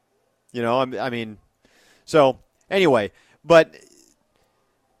 So anyway, but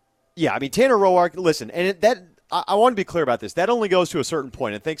yeah, Tanner Roark, listen, and I want to be clear about this. That only goes to a certain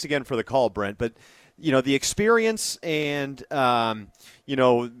point, and thanks again for the call, Brent, but the experience and,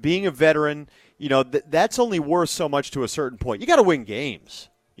 being a veteran, that's only worth so much to a certain point. You got to win games,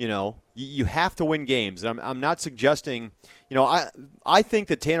 You have to win games. I'm not suggesting, I think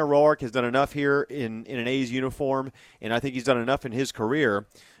that Tanner Roark has done enough here in an A's uniform, and I think he's done enough in his career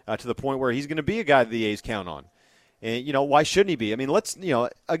to the point where he's going to be a guy that the A's count on. And, why shouldn't he be? Let's,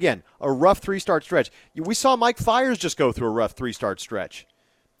 again, a rough 3-start stretch. We saw Mike Fiers just go through a rough 3-start stretch.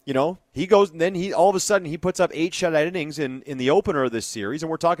 He goes, and then all of a sudden he puts up 8 shutout innings in the opener of this series, and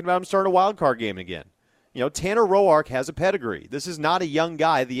we're talking about him starting a wild card game again. Tanner Roark has a pedigree. This is not a young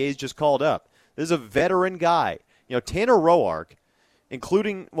guy the A's just called up. This is a veteran guy. Tanner Roark,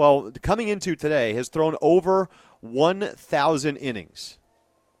 coming into today, has thrown over 1,000 innings.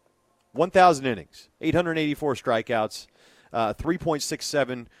 1,000 innings, 884 strikeouts,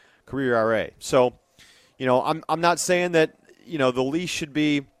 3.67 career ERA. So, I'm not saying that, the leash should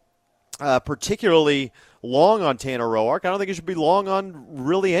be particularly long on Tanner Roark. I don't think it should be long on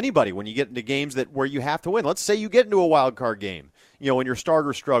really anybody when you get into games where you have to win. Let's say you get into a wild card game. when your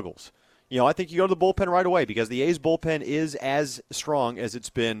starter struggles. I think you go to the bullpen right away because the A's bullpen is as strong as it's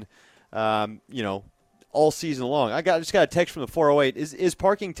been, all season long. I just got a text from the 408. Is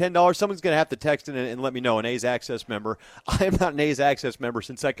parking $10? Someone's going to have to text in and let me know, an A's Access member. I am not an A's Access member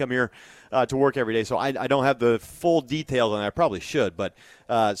since I come here to work every day, so I don't have the full details on it. I probably should, but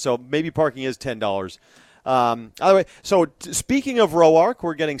so maybe parking is $10. Either way, so speaking of Roark,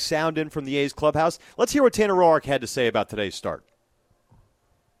 we're getting sound in from the A's clubhouse. Let's hear what Tanner Roark had to say about today's start.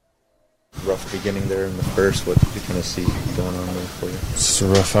 Rough beginning there in the first. What did you kind of see going on there for you? It's a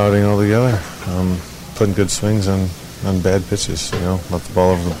rough outing altogether. Putting good swings on bad pitches. Let the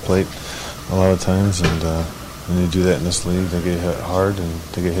ball over the plate a lot of times, and when you do that in this league, they get hit hard and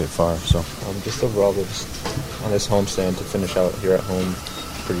they get hit far. So just overall, just on this homestand to finish out here at home,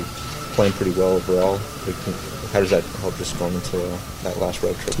 playing pretty well overall. How does that help just going into that last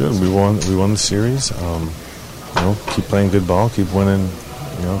road trip? Good. We won the series. Keep playing good ball, keep winning.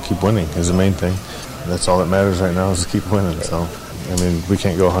 Keep winning is the main thing. That's all that matters right now is to keep winning. So, we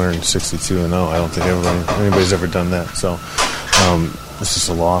can't go 162-0. I don't think anybody's ever done that. So, it's just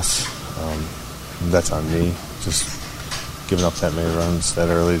a loss. That's on me. Just giving up that many runs that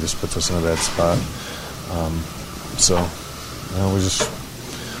early just puts us in a bad spot. We just,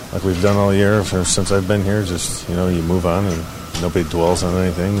 like we've done all year since I've been here, just, you move on and nobody dwells on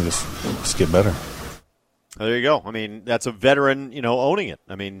anything. Just get better. There you go. That's a veteran, owning it.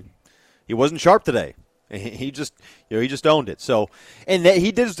 He wasn't sharp today. He just owned it. So, and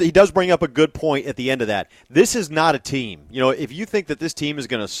he does bring up a good point at the end of that. This is not a team. If you think that this team is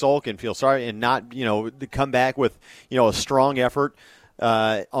going to sulk and feel sorry and not, come back with, a strong effort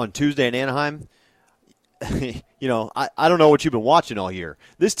on Tuesday in Anaheim, I don't know what you've been watching all year.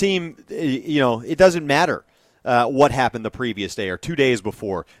 This team, it doesn't matter what happened the previous day or 2 days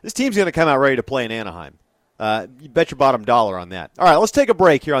before. This team's going to come out ready to play in Anaheim. You bet your bottom dollar on that. All right, let's take a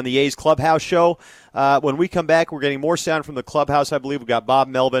break here on the A's Clubhouse Show. When we come back, we're getting more sound from the clubhouse. I believe we've got Bob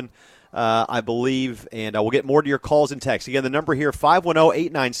Melvin, and we'll get more to your calls and texts. Again, the number here,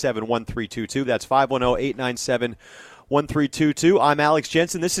 510-897-1322. That's 510-897-1322. I'm Alex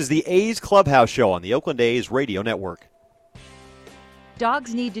Jensen. This is the A's Clubhouse Show on the Oakland A's Radio Network.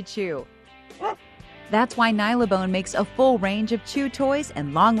 Dogs need to chew. That's why Nylabone makes a full range of chew toys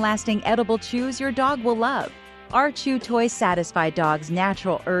and long-lasting edible chews your dog will love. Our chew toys satisfy dogs'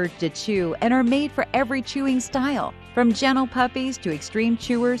 natural urge to chew and are made for every chewing style, from gentle puppies to extreme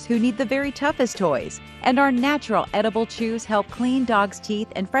chewers who need the very toughest toys. And our natural edible chews help clean dogs' teeth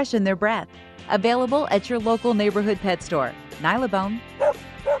and freshen their breath. Available at your local neighborhood pet store. Nylabone.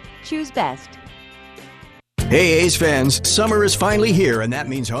 Choose best. Hey A's fans, summer is finally here and that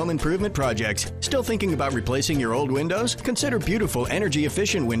means home improvement projects. Still thinking about replacing your old windows? Consider beautiful energy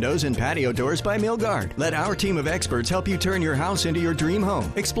efficient windows and patio doors by Milgard. Let our team of experts help you turn your house into your dream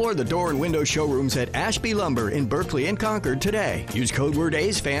home. Explore the door and window showrooms at Ashby Lumber in Berkeley and Concord today. Use code word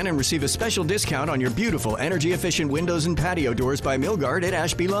A's fan and receive a special discount on your beautiful energy efficient windows and patio doors by Milgard at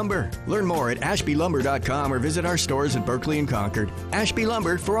Ashby Lumber. Learn more at ashbylumber.com or visit our stores in Berkeley and Concord. Ashby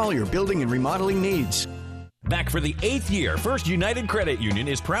Lumber for all your building and remodeling needs. Back for the 8th year, First United Credit Union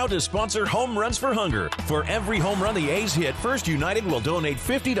is proud to sponsor Home Runs for Hunger. For every home run the A's hit, First United will donate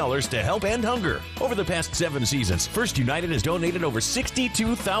 $50 to help end hunger. Over the past 7 seasons, First United has donated over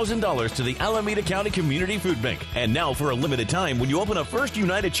 $62,000 to the Alameda County Community Food Bank. And now, for a limited time, when you open a First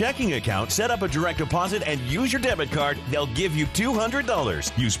United checking account, set up a direct deposit, and use your debit card, they'll give you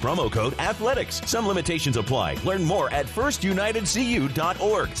 $200. Use promo code ATHLETICS. Some limitations apply. Learn more at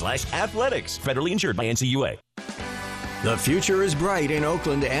firstunitedcu.org/athletics. Federally insured by NCUA. The future is bright in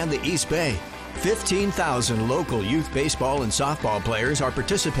Oakland and the East Bay. 15,000 local youth baseball and softball players are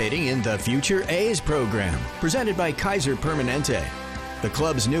participating in the Future A's program, presented by Kaiser Permanente. The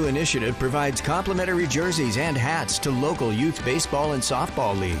club's new initiative provides complimentary jerseys and hats to local youth baseball and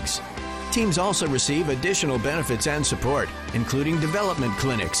softball leagues. Teams also receive additional benefits and support, including development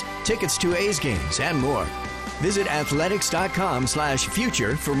clinics, tickets to A's games, and more. Visit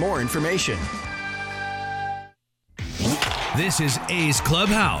athletics.com/future for more information. This is A's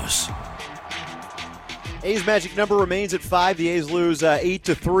Clubhouse. A's magic number remains at 5. The A's lose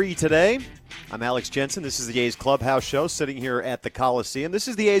 8-3 today. I'm Alex Jensen. This is the A's Clubhouse Show, sitting here at the Coliseum. This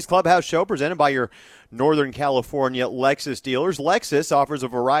is the A's Clubhouse Show, presented by your Northern California Lexus dealers. Lexus offers a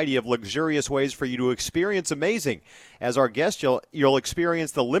variety of luxurious ways for you to experience amazing. As our guest, you'll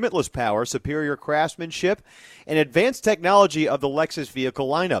experience the limitless power, superior craftsmanship, and advanced technology of the Lexus vehicle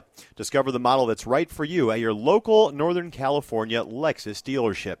lineup. Discover the model that's right for you at your local Northern California Lexus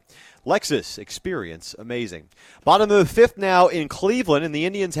dealership. Lexus, experience amazing. Bottom of the fifth now in Cleveland, and the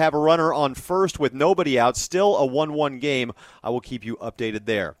Indians have a runner on first with nobody out. Still a 1-1 game. I will keep you updated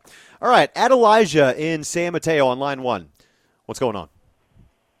there. All right, Elijah in San Mateo on line 1. What's going on?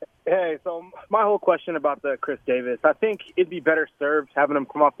 Hey, so my whole question about the Chris Davis, I think it'd be better served having him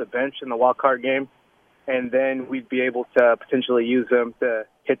come off the bench in the wild card game, and then we'd be able to potentially use him to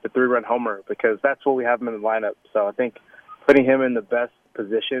hit the 3-run homer, because that's what we have him in the lineup. So I think putting him in the best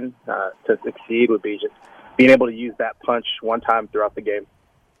position to succeed would be just being able to use that punch one time throughout the game.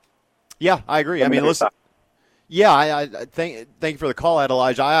 Yeah, I agree. I mean, listen. Yeah, I thank you for the call,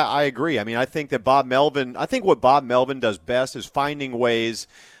 Elijah. I agree. I mean, I think that what Bob Melvin does best is finding ways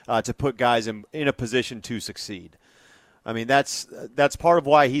to put guys in a position to succeed. I mean, that's part of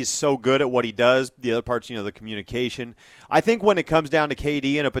why he's so good at what he does. The other part's, the communication. I think when it comes down to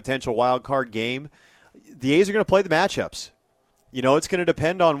KD in a potential wild card game, the A's are going to play the matchups. It's going to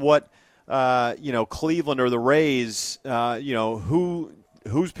depend on what, Cleveland or the Rays,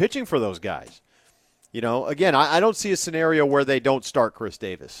 who's pitching for those guys. Again, I don't see a scenario where they don't start Chris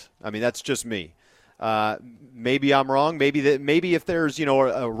Davis. I mean, that's just me. Maybe I'm wrong. Maybe if there's,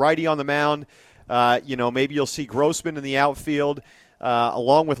 a righty on the mound, maybe you'll see Grossman in the outfield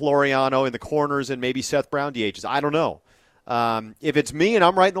along with Laureano in the corners and maybe Seth Brown DHs. I don't know. If it's me and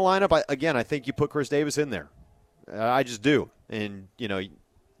I'm right in the lineup, I think you put Chris Davis in there. I just do. And,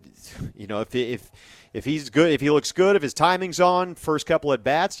 if he's good, if he looks good, if his timing's on, first couple at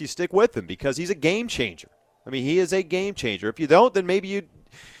bats, you stick with him because he's a game changer. I mean, he is a game changer. If you don't, then maybe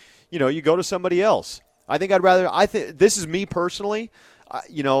you go to somebody else. I think this is me personally.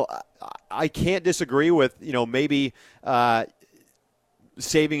 I can't disagree with, maybe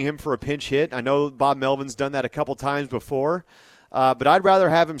saving him for a pinch hit. I know Bob Melvin's done that a couple times before. But I'd rather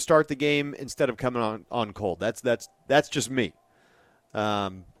have him start the game instead of coming on cold. That's just me.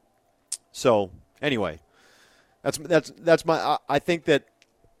 So anyway, that's my. I think that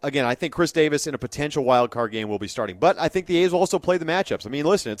again. I think Chris Davis in a potential wild card game will be starting. But I think the A's will also play the matchups. I mean,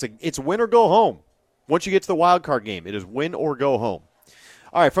 listen, it's win or go home. Once you get to the wild card game, it is win or go home.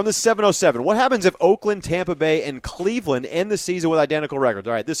 All right, from the 707, what happens if Oakland, Tampa Bay, and Cleveland end the season with identical records?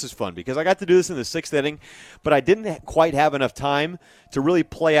 All right, this is fun because I got to do this in the 6th inning, but I didn't quite have enough time to really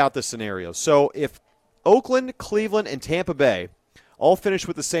play out the scenario. So if Oakland, Cleveland, and Tampa Bay all finish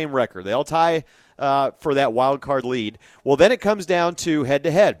with the same record, they all tie for that wild card lead, well, then it comes down to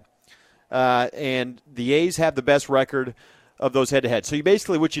head-to-head. And the A's have the best record of those head-to-head. So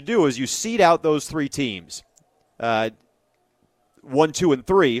what you do is you seed out those three teams, 1, 2, and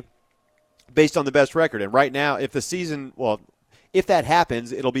 3, based on the best record. And right now, if that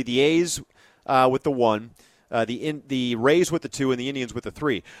happens, it'll be the A's with the 1, the Rays with the 2, and the Indians with the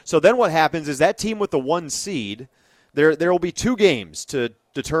 3. So then what happens is that team with the 1 seed, there will be 2 games to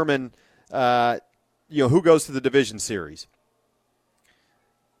determine who goes to the division series.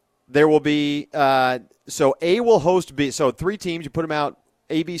 There will be so A will host B. So 3 teams, you put them out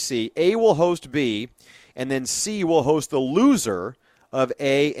A, B, C. A will host B. And then C will host the loser of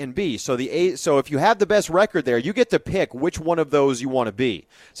A and B. So if you have the best record there, you get to pick which one of those you want to be.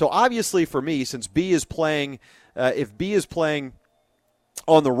 So obviously for me, since B is playing, if B is playing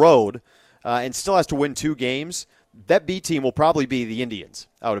on the road and still has to win 2 games, that B team will probably be the Indians,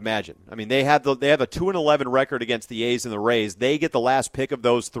 I would imagine. I mean, they have a 2-11 record against the A's and the Rays. They get the last pick of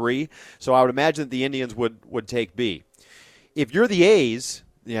those 3. So I would imagine that the Indians would take B. If you're the A's,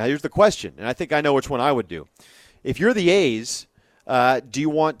 here's the question, and I think I know which one I would do. If you're the A's, do you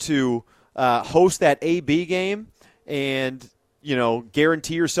want to host that A-B game and,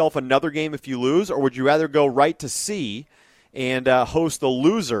 guarantee yourself another game if you lose, or would you rather go right to C and host the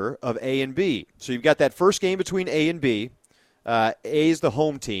loser of A and B? So you've got that first game between A and B. A is the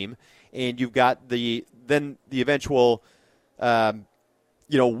home team, and you've got the eventual,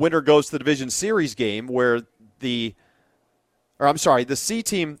 winner goes to the division series game where the C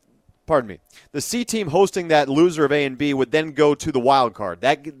team, the C team hosting that loser of A and B would then go to the wild card.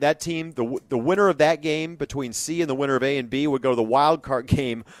 That team, the winner of that game between C and the winner of A and B would go to the wild card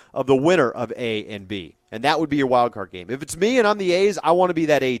game of the winner of A and B, and that would be your wild card game. If it's me and I'm the A's, I want to be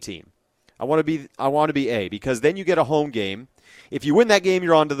that A team. I want to be A because then you get a home game. If you win that game,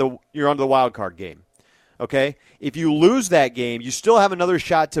 you're onto the wild card game. Okay? If you lose that game, you still have another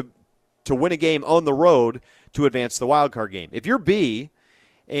shot to win a game on the road to advance the wild card game. If you're B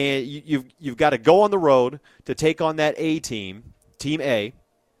and you've got to go on the road to take on that A team, Team A.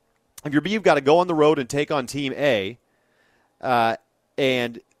 If you're B, you've got to go on the road and take on Team A.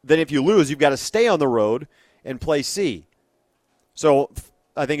 And then if you lose, you've got to stay on the road and play C. So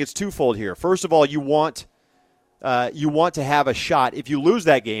I think it's twofold here. First of all, you want to have a shot, if you lose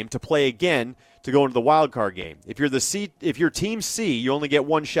that game, to play again to go into the wild card game. If you're Team C, you only get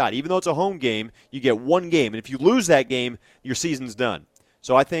one shot. Even though it's a home game, you get one game. And if you lose that game, your season's done.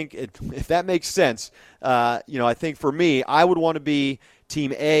 So I think if that makes sense, I think for me, I would want to be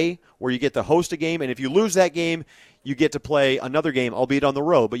Team A, where you get to host a game. And if you lose that game, you get to play another game, albeit on the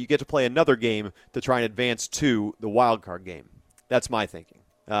road, but you get to play another game to try and advance to the wild card game. That's my thinking.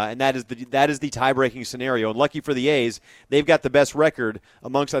 And that is the tie-breaking scenario. And lucky for the A's, they've got the best record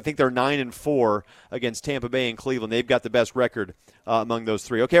amongst, I think they're 9-4 against Tampa Bay and Cleveland. They've got the best record among those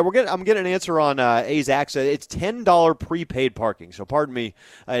three. Okay, I'm getting an answer on A's access. It's $10 prepaid parking. So pardon me,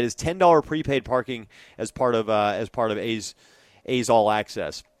 it is $10 prepaid parking as part of A's All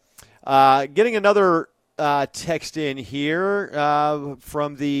Access. Getting another text in here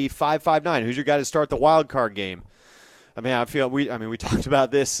from the 559. Who's your guy to start the wild card game? We talked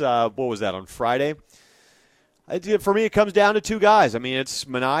about this, what was that, on Friday? For me, it comes down to two guys. It's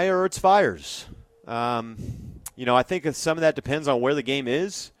Manaea or it's Fiers. I think some of that depends on where the game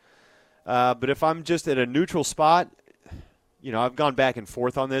is. But if I'm just at a neutral spot, I've gone back and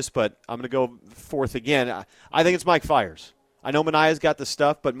forth on this, but I'm going to go forth again. I think it's Mike Fiers. I know Manaea's got the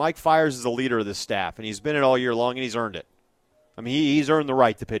stuff, but Mike Fiers is the leader of this staff, and he's been it all year long, and he's earned it. He's earned the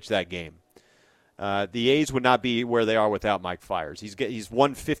right to pitch that game. The A's would not be where they are without Mike Fiers. He's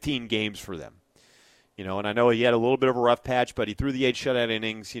won 15 games for them. And I know he had a little bit of a rough patch, but he threw the 8 shutout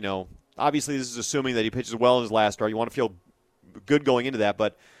innings. Obviously this is assuming that he pitches well in his last start. You want to feel good going into that,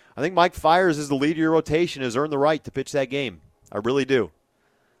 but I think Mike Fiers, as the leader of your rotation, has earned the right to pitch that game. I really do.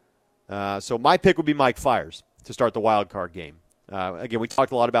 So my pick would be Mike Fiers to start the wild card game. Again, we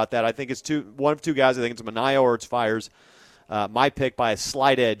talked a lot about that. I think it's one of two guys. I think it's Manaea or it's Fiers. My pick by a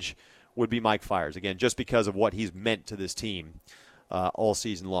slight edge would be Mike Fiers, again, just because of what he's meant to this team all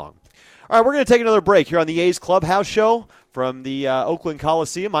season long. All right, we're going to take another break here on the A's Clubhouse Show from the Oakland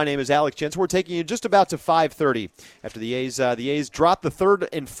Coliseum. My name is Alex Jensen. We're taking you just about to 5:30 after the A's dropped the third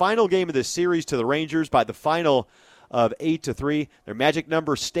and final game of this series to the Rangers by the final of 8-3. Their magic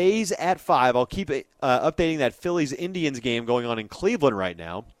number stays at 5. I'll keep updating that Phillies-Indians game going on in Cleveland right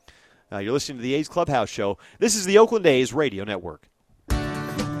now. You're listening to the A's Clubhouse Show. This is the Oakland A's Radio Network.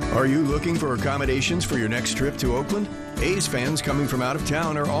 Are you looking for accommodations for your next trip to Oakland? A's fans coming from out of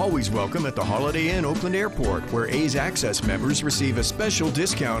town are always welcome at the Holiday Inn Oakland Airport, where A's Access members receive a special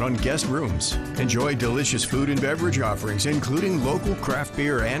discount on guest rooms. Enjoy delicious food and beverage offerings, including local craft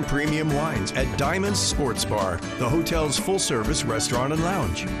beer and premium wines at Diamond's Sports Bar, the hotel's full-service restaurant and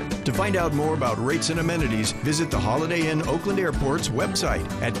lounge. To find out more about rates and amenities, visit the Holiday Inn Oakland Airport's website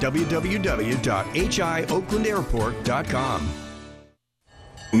at www.hioaklandairport.com.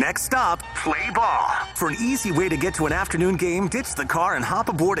 Next stop, play ball. For an easy way to get to an afternoon game, ditch the car and hop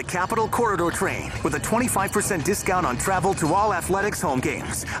aboard a Capital Corridor train with a 25% discount on travel to all athletics home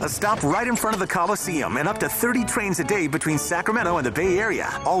games. A stop right in front of the Coliseum and up to 30 trains a day between Sacramento and the Bay Area,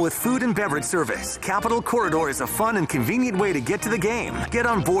 all with food and beverage service. Capital Corridor is a fun and convenient way to get to the game. Get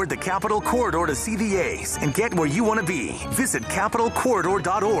on board the Capital Corridor to see the A's and get where you want to be. Visit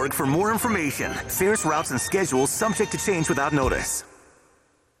capitalcorridor.org for more information. Fares, routes, and schedules subject to change without notice.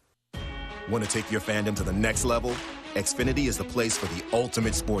 Want to take your fandom to the next level? Xfinity is the place for the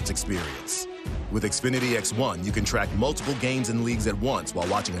ultimate sports experience. With Xfinity X1, you can track multiple games and leagues at once while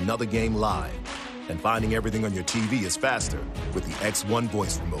watching another game live. And finding everything on your TV is faster with the X1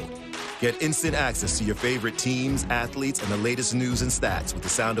 voice remote. Get instant access to your favorite teams, athletes, and the latest news and stats with the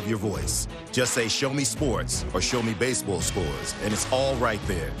sound of your voice. Just say, "Show me sports," or "Show me baseball scores," and it's all right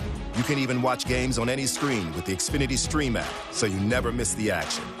there. You can even watch games on any screen with the Xfinity Stream app, so you never miss the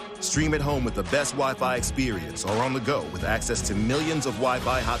action. Stream at home with the best Wi-Fi experience or on the go with access to millions of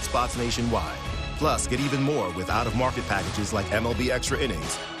Wi-Fi hotspots nationwide. Plus, get even more with out-of-market packages like MLB Extra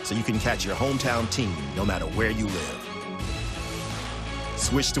Innings, so you can catch your hometown team no matter where you live.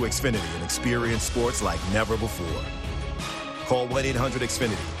 Switch to Xfinity and experience sports like never before. Call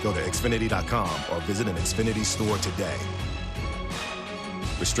 1-800-XFINITY, go to Xfinity.com, or visit an Xfinity store today.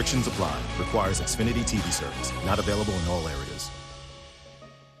 Restrictions apply. Requires Xfinity TV service. Not available in all areas.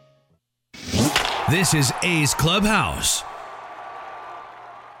 This is A's Clubhouse.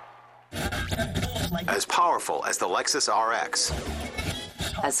 As powerful as the Lexus RX.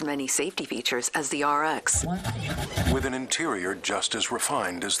 As many safety features as the RX. With an interior just as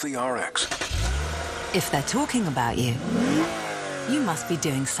refined as the RX. If they're talking about you, you must be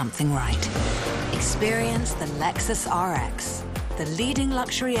doing something right. Experience the Lexus RX, the leading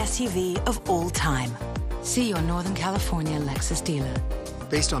luxury SUV of all time. See your Northern California Lexus dealer.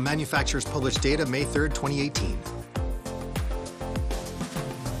 Based on manufacturer's published data, May 3rd, 2018.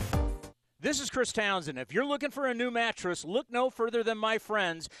 This is Chris Townsend. If you're looking for a new mattress, look no further than my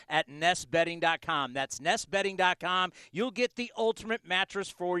friends at NestBedding.com. That's NestBedding.com. You'll get the ultimate mattress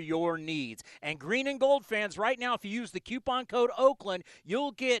for your needs. And Green and Gold fans, right now, if you use the coupon code Oakland,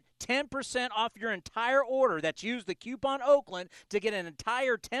 you'll get 10% off your entire order. That's use the coupon Oakland to get an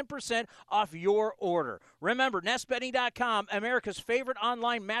entire 10% off your order. Remember, NestBedding.com, America's favorite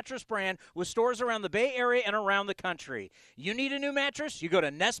online mattress brand with stores around the Bay Area and around the country. You need a new mattress? You go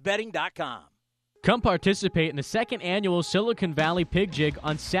to NestBedding.com. Come participate in the second annual Silicon Valley Pig Jig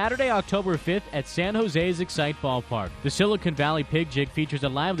on Saturday, October 5th at San Jose's Excite Ballpark. The Silicon Valley Pig Jig features a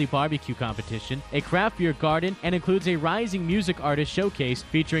lively barbecue competition, a craft beer garden, and includes a rising music artist showcase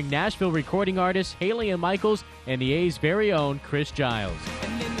featuring Nashville recording artists Haley and Michaels and the A's very own Chris Giles.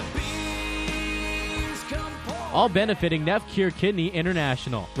 All benefiting Neff Cure Kidney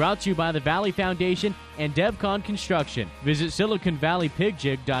International. Brought to you by the Valley Foundation and DevCon Construction. Visit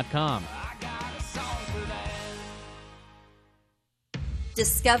SiliconValleyPigJig.com.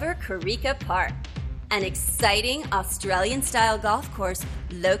 Discover Carica Park, an exciting Australian-style golf course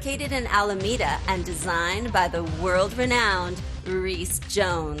located in Alameda and designed by the world-renowned Reese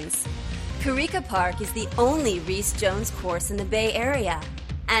Jones. Carica Park is the only Reese Jones course in the Bay Area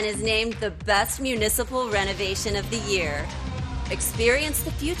and is named the best municipal renovation of the year. Experience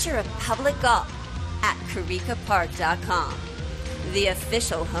the future of public golf at caricapark.com, the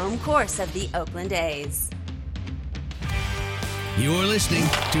official home course of the Oakland A's. You're listening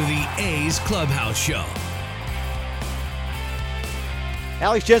to the A's Clubhouse Show.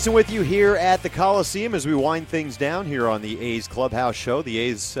 Alex Jensen with you here at the Coliseum as we wind things down here on the A's Clubhouse Show. The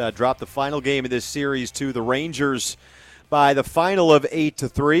A's dropped the final game of this series to the Rangers by the final of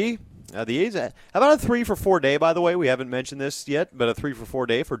 8-3. The A's, how about a 3-for-4 day, by the way? We haven't mentioned this yet, but a 3-for-4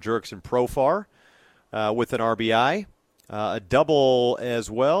 day for Jurickson Profar with an RBI. A double as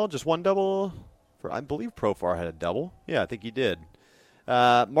well, just one double. I believe Profar had a double. Yeah, I think he did.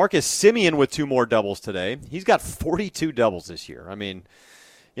 Marcus Semien with 2 more doubles today. He's got 42 doubles this year. I mean,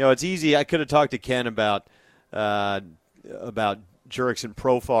 you know, it's easy. I could have talked to Ken about Jurickson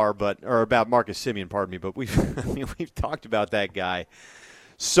Profar, or about Marcus Semien, pardon me, but we've talked about that guy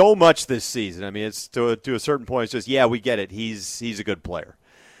so much this season. I mean, it's to a certain point, it's just, yeah, we get it. He's a good player.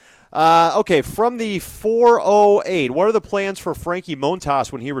 Okay, from the 408, what are the plans for Frankie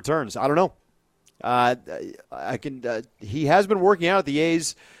Montas when he returns? I don't know. He has been working out at the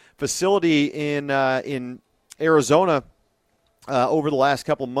A's facility in Arizona over the last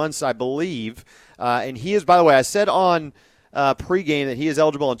couple months, I believe. And he is, by the way, I said on pregame that he is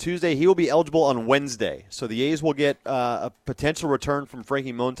eligible on Tuesday. He will be eligible on Wednesday. So the A's will get a potential return from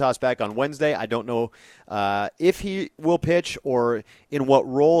Frankie Montas back on Wednesday. I don't know if he will pitch or in what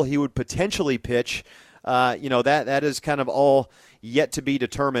role he would potentially pitch. That is kind of all yet to be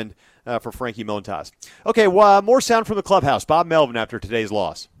determined for Frankie Montas. Okay, more sound from the clubhouse. Bob Melvin after today's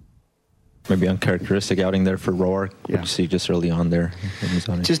loss. Maybe uncharacteristic outing there for Roark. Yeah. What did you see just early on there?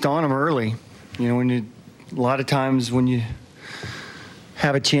 Just on him early. You know, a lot of times when you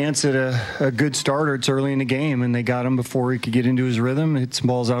have a chance at a good starter, it's early in the game, and they got him before he could get into his rhythm, hit some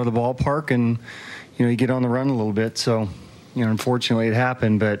balls out of the ballpark, and, you get on the run a little bit. So, unfortunately it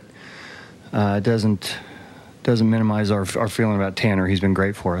happened, but it doesn't minimize our feeling about Tanner. He's been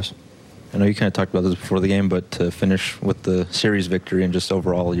great for us. I know you kind of talked about this before the game, but to finish with the series victory and just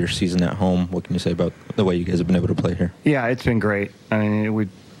overall your season at home, what can you say about the way you guys have been able to play here? Yeah, it's been great. I mean,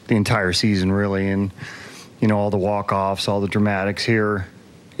 the entire season really, and all the walk-offs, all the dramatics here.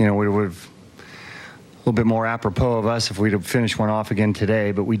 We would have a little bit more apropos of us if we'd have finished one off again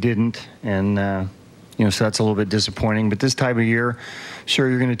today, but we didn't, and so that's a little bit disappointing. But this time of year, sure,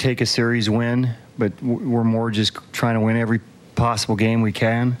 you're going to take a series win, but we're more just trying to win every possible game we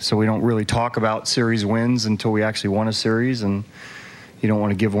can, so we don't really talk about series wins until we actually won a series, and you don't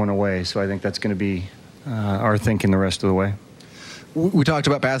want to give one away. So I think that's going to be our thinking the rest of the way. We talked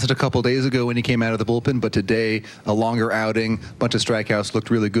about Bassett a couple of days ago when he came out of the bullpen, but today a longer outing, bunch of strikeouts, looked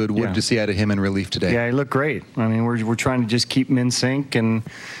really good. What did you see out of him in relief today? Yeah, he looked great. I mean, we're trying to just keep him in sync, and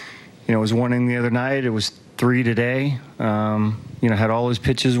it was 1 inning the other night, it was 3 today. Had all his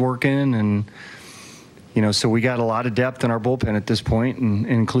pitches working, and so we got a lot of depth in our bullpen at this point, and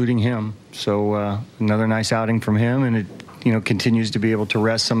including him. So another nice outing from him, and it continues to be able to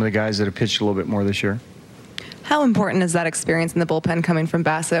rest some of the guys that have pitched a little bit more this year. How important is that experience in the bullpen coming from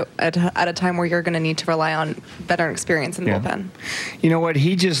Bassett at a time where you're going to need to rely on veteran experience in the bullpen? You know what?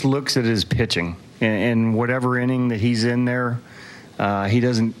 He just looks at his pitching, and whatever inning that he's in there, he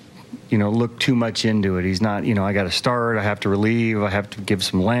doesn't, look too much into it. He's not, I got to start, I have to relieve, I have to give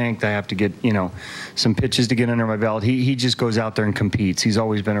some length, I have to get, some pitches to get under my belt. He just goes out there and competes. He's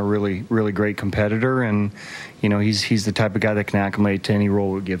always been a really, really great competitor, and, he's the type of guy that can acclimate to any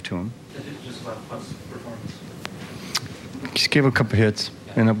role we give to him. Just give a couple hits,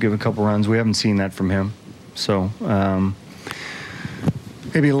 end up giving a couple runs. We haven't seen that from him. So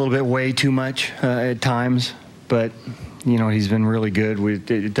maybe a little bit way too much at times, but he's been really good. We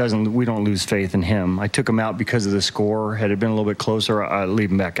don't lose faith in him. I took him out because of the score. Had it been a little bit closer, I'd leave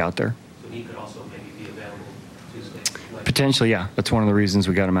him back out there. So he could also maybe be available Tuesday? Potentially, yeah. That's one of the reasons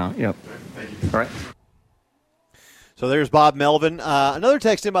we got him out. Yep. All right. So there's Bob Melvin. Another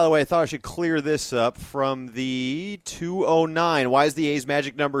text in, by the way, I thought I should clear this up from the 209. Why is the A's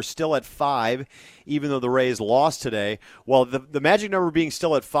magic number still at 5, even though the Rays lost today? Well, the magic number being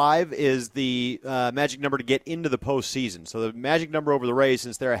still at 5 is the magic number to get into the postseason. So the magic number over the Rays,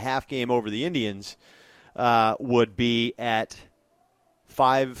 since they're a half game over the Indians, would be at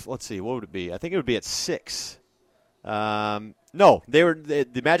 5. Let's see, what would it be? I think it would be at 6. No,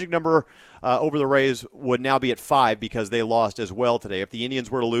 the magic number over the Rays would now be at 5 because they lost as well today. If the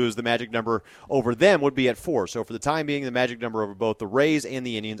Indians were to lose, the magic number over them would be at 4. So for the time being, the magic number over both the Rays and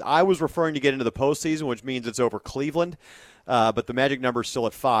the Indians. I was referring to get into the postseason, which means it's over Cleveland. But the magic number is still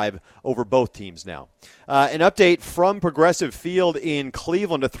at 5 over both teams now. An update from Progressive Field in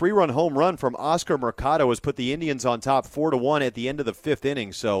Cleveland. A 3-run home run from Oscar Mercado has put the Indians on top 4-1 at the end of the 5th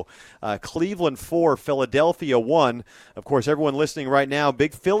inning. So Cleveland 4, Philadelphia 1. Of course, everyone listening right now,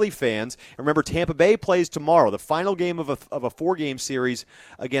 big Philly fans. Remember, Tampa Bay plays tomorrow, the final game of a 4-game series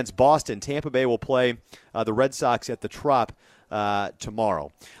against Boston. Tampa Bay will play the Red Sox at the Trop tomorrow.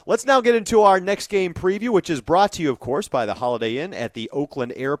 Let's now get into our next game preview, which is brought to you, of course, by the Holiday Inn at the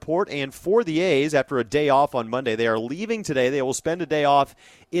Oakland Airport. And for the A's, after a day off on Monday, they are leaving today. They will spend a day off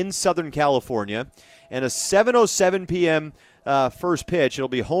in Southern California. And a 7:07 p.m. First pitch. It'll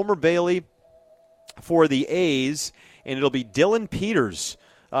be Homer Bailey for the A's, and it'll be Dylan Peters,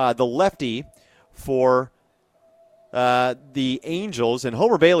 the lefty, for the Angels. And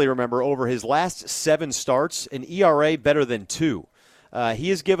Homer Bailey, remember, over his last 7 starts, an ERA better than 2.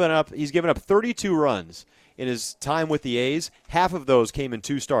 He's given up 32 runs in his time with the A's. Half of those came in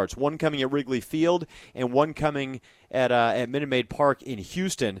 2 starts, one coming at Wrigley Field and one coming at Minute Maid Park in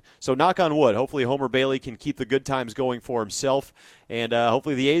Houston. So knock on wood, hopefully Homer Bailey can keep the good times going for himself, and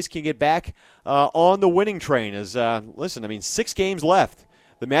hopefully the A's can get back on the winning train. As 6 games left.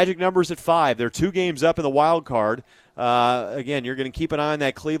 The magic number's at 5. They're 2 games up in the wild card. Again, you're going to keep an eye on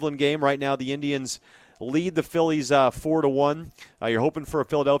that Cleveland game. Right now, the Indians lead the Phillies 4-1. You're hoping for a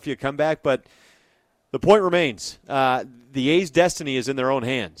Philadelphia comeback, but the point remains. The A's' destiny is in their own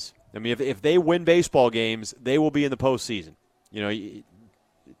hands. I mean, if they win baseball games, they will be in the postseason.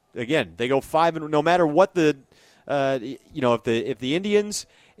 Again, they go 5, and no matter what if the Indians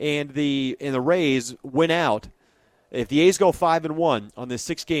and the Rays win out, if the A's go 5-1 on this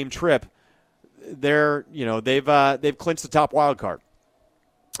 6-game trip, they've clinched the top wild card,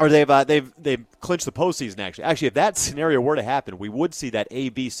 or they've clinched the postseason. Actually, if that scenario were to happen, we would see that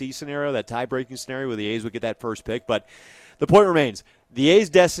ABC scenario, that tie-breaking scenario, where the A's would get that first pick. But the point remains: the A's'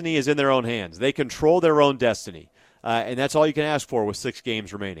 destiny is in their own hands. They control their own destiny, and that's all you can ask for with 6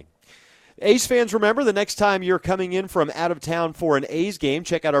 games remaining. A's fans, remember, the next time you're coming in from out of town for an A's game,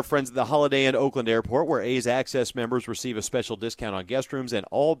 check out our friends at the Holiday Inn Oakland Airport, where A's Access members receive a special discount on guest rooms, and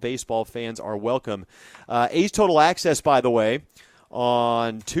all baseball fans are welcome. A's Total Access, by the way,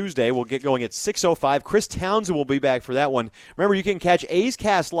 on Tuesday will get going at 6:05. Chris Townsend will be back for that one. Remember, you can catch A's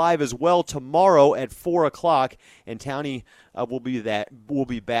Cast live as well tomorrow at 4 o'clock, and Townie will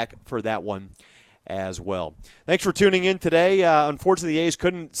be back for that one as well. Thanks for tuning in today. Unfortunately, the A's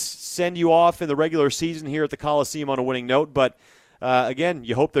couldn't send you off in the regular season here at the Coliseum on a winning note, but again,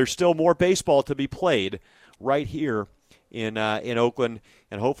 you hope there's still more baseball to be played right here in Oakland,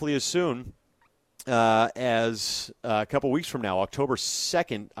 and hopefully as soon as a couple weeks from now, October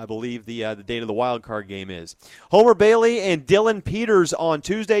 2nd, I believe the date of the wild card game is. Homer Bailey and Dylan Peters on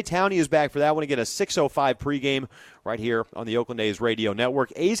Tuesday. Townie is back for that one. Again, a 6:05 pregame right here on the Oakland A's radio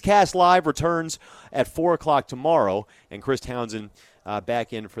network. A's Cast Live returns at 4 o'clock tomorrow, and Chris Townsend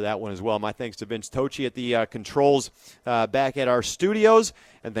back in for that one as well. My thanks to Vince Tocci at the controls back at our studios,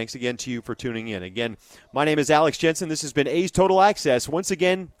 and thanks again to you for tuning in. Again, my name is Alex Jensen. This has been A's Total Access. Once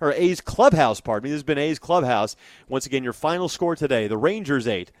again, or A's Clubhouse, pardon me. This has been A's Clubhouse. Once again, your final score today, the Rangers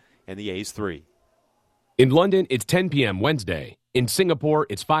 8 and the A's 3. In London, it's 10 p.m. Wednesday. In Singapore,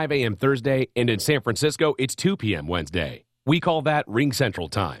 it's 5 a.m. Thursday. And in San Francisco, it's 2 p.m. Wednesday. We call that Ring Central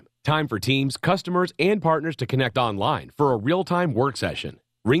Time. Time for teams, customers, and partners to connect online for a real-time work session.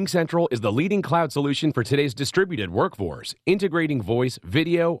 Ring Central is the leading cloud solution for today's distributed workforce, integrating voice,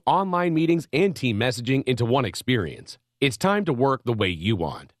 video, online meetings, and team messaging into one experience. It's time to work the way you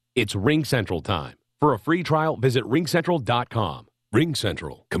want. It's Ring Central Time. For a free trial, visit ringcentral.com. Ring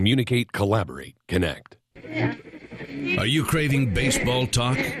Central. Communicate, collaborate, connect. Are you craving baseball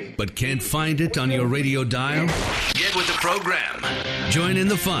talk but can't find it on your radio dial? Get with the program. Join in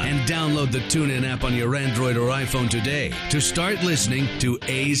the fun and download the TuneIn app on your Android or iPhone today to start listening to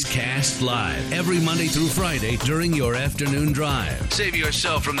A's Cast Live every Monday through Friday during your afternoon drive. Save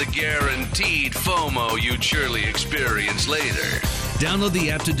yourself from the guaranteed FOMO you'd surely experience later. Download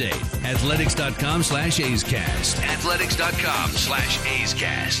the app today. Athletics.com/A'sCast.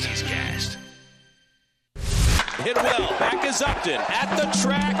 Athletics.com/A'sCast. Hit well. Back is Upton. At the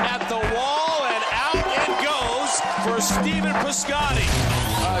track, at the wall, and out it goes for Stephen Piscotty.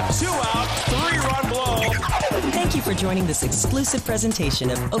 A 2-out, 3-run blow. Thank you for joining this exclusive presentation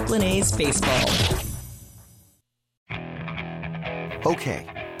of Oakland A's baseball. Okay,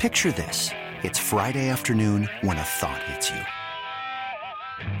 picture this. It's Friday afternoon when a thought hits you.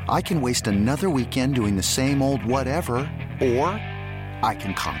 I can waste another weekend doing the same old whatever, or I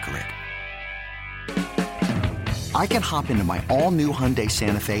can conquer it. I can hop into my all-new Hyundai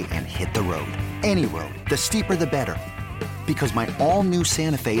Santa Fe and hit the road. Any road. The steeper, the better. Because my all-new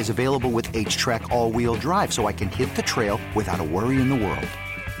Santa Fe is available with H-Track all-wheel drive, so I can hit the trail without a worry in the world.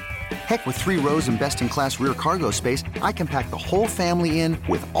 Heck, with 3 rows and best-in-class rear cargo space, I can pack the whole family in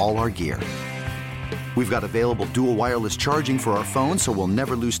with all our gear. We've got available dual wireless charging for our phones, so we'll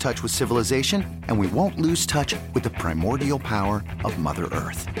never lose touch with civilization, and we won't lose touch with the primordial power of Mother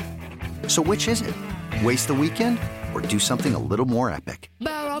Earth. So which is it? Waste the weekend or do something a little more epic?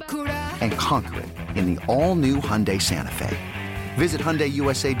 And conquer it in the all-new Hyundai Santa Fe. Visit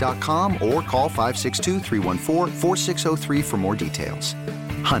HyundaiUSA.com or call 562-314-4603 for more details.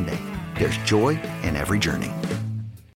 Hyundai, there's joy in every journey.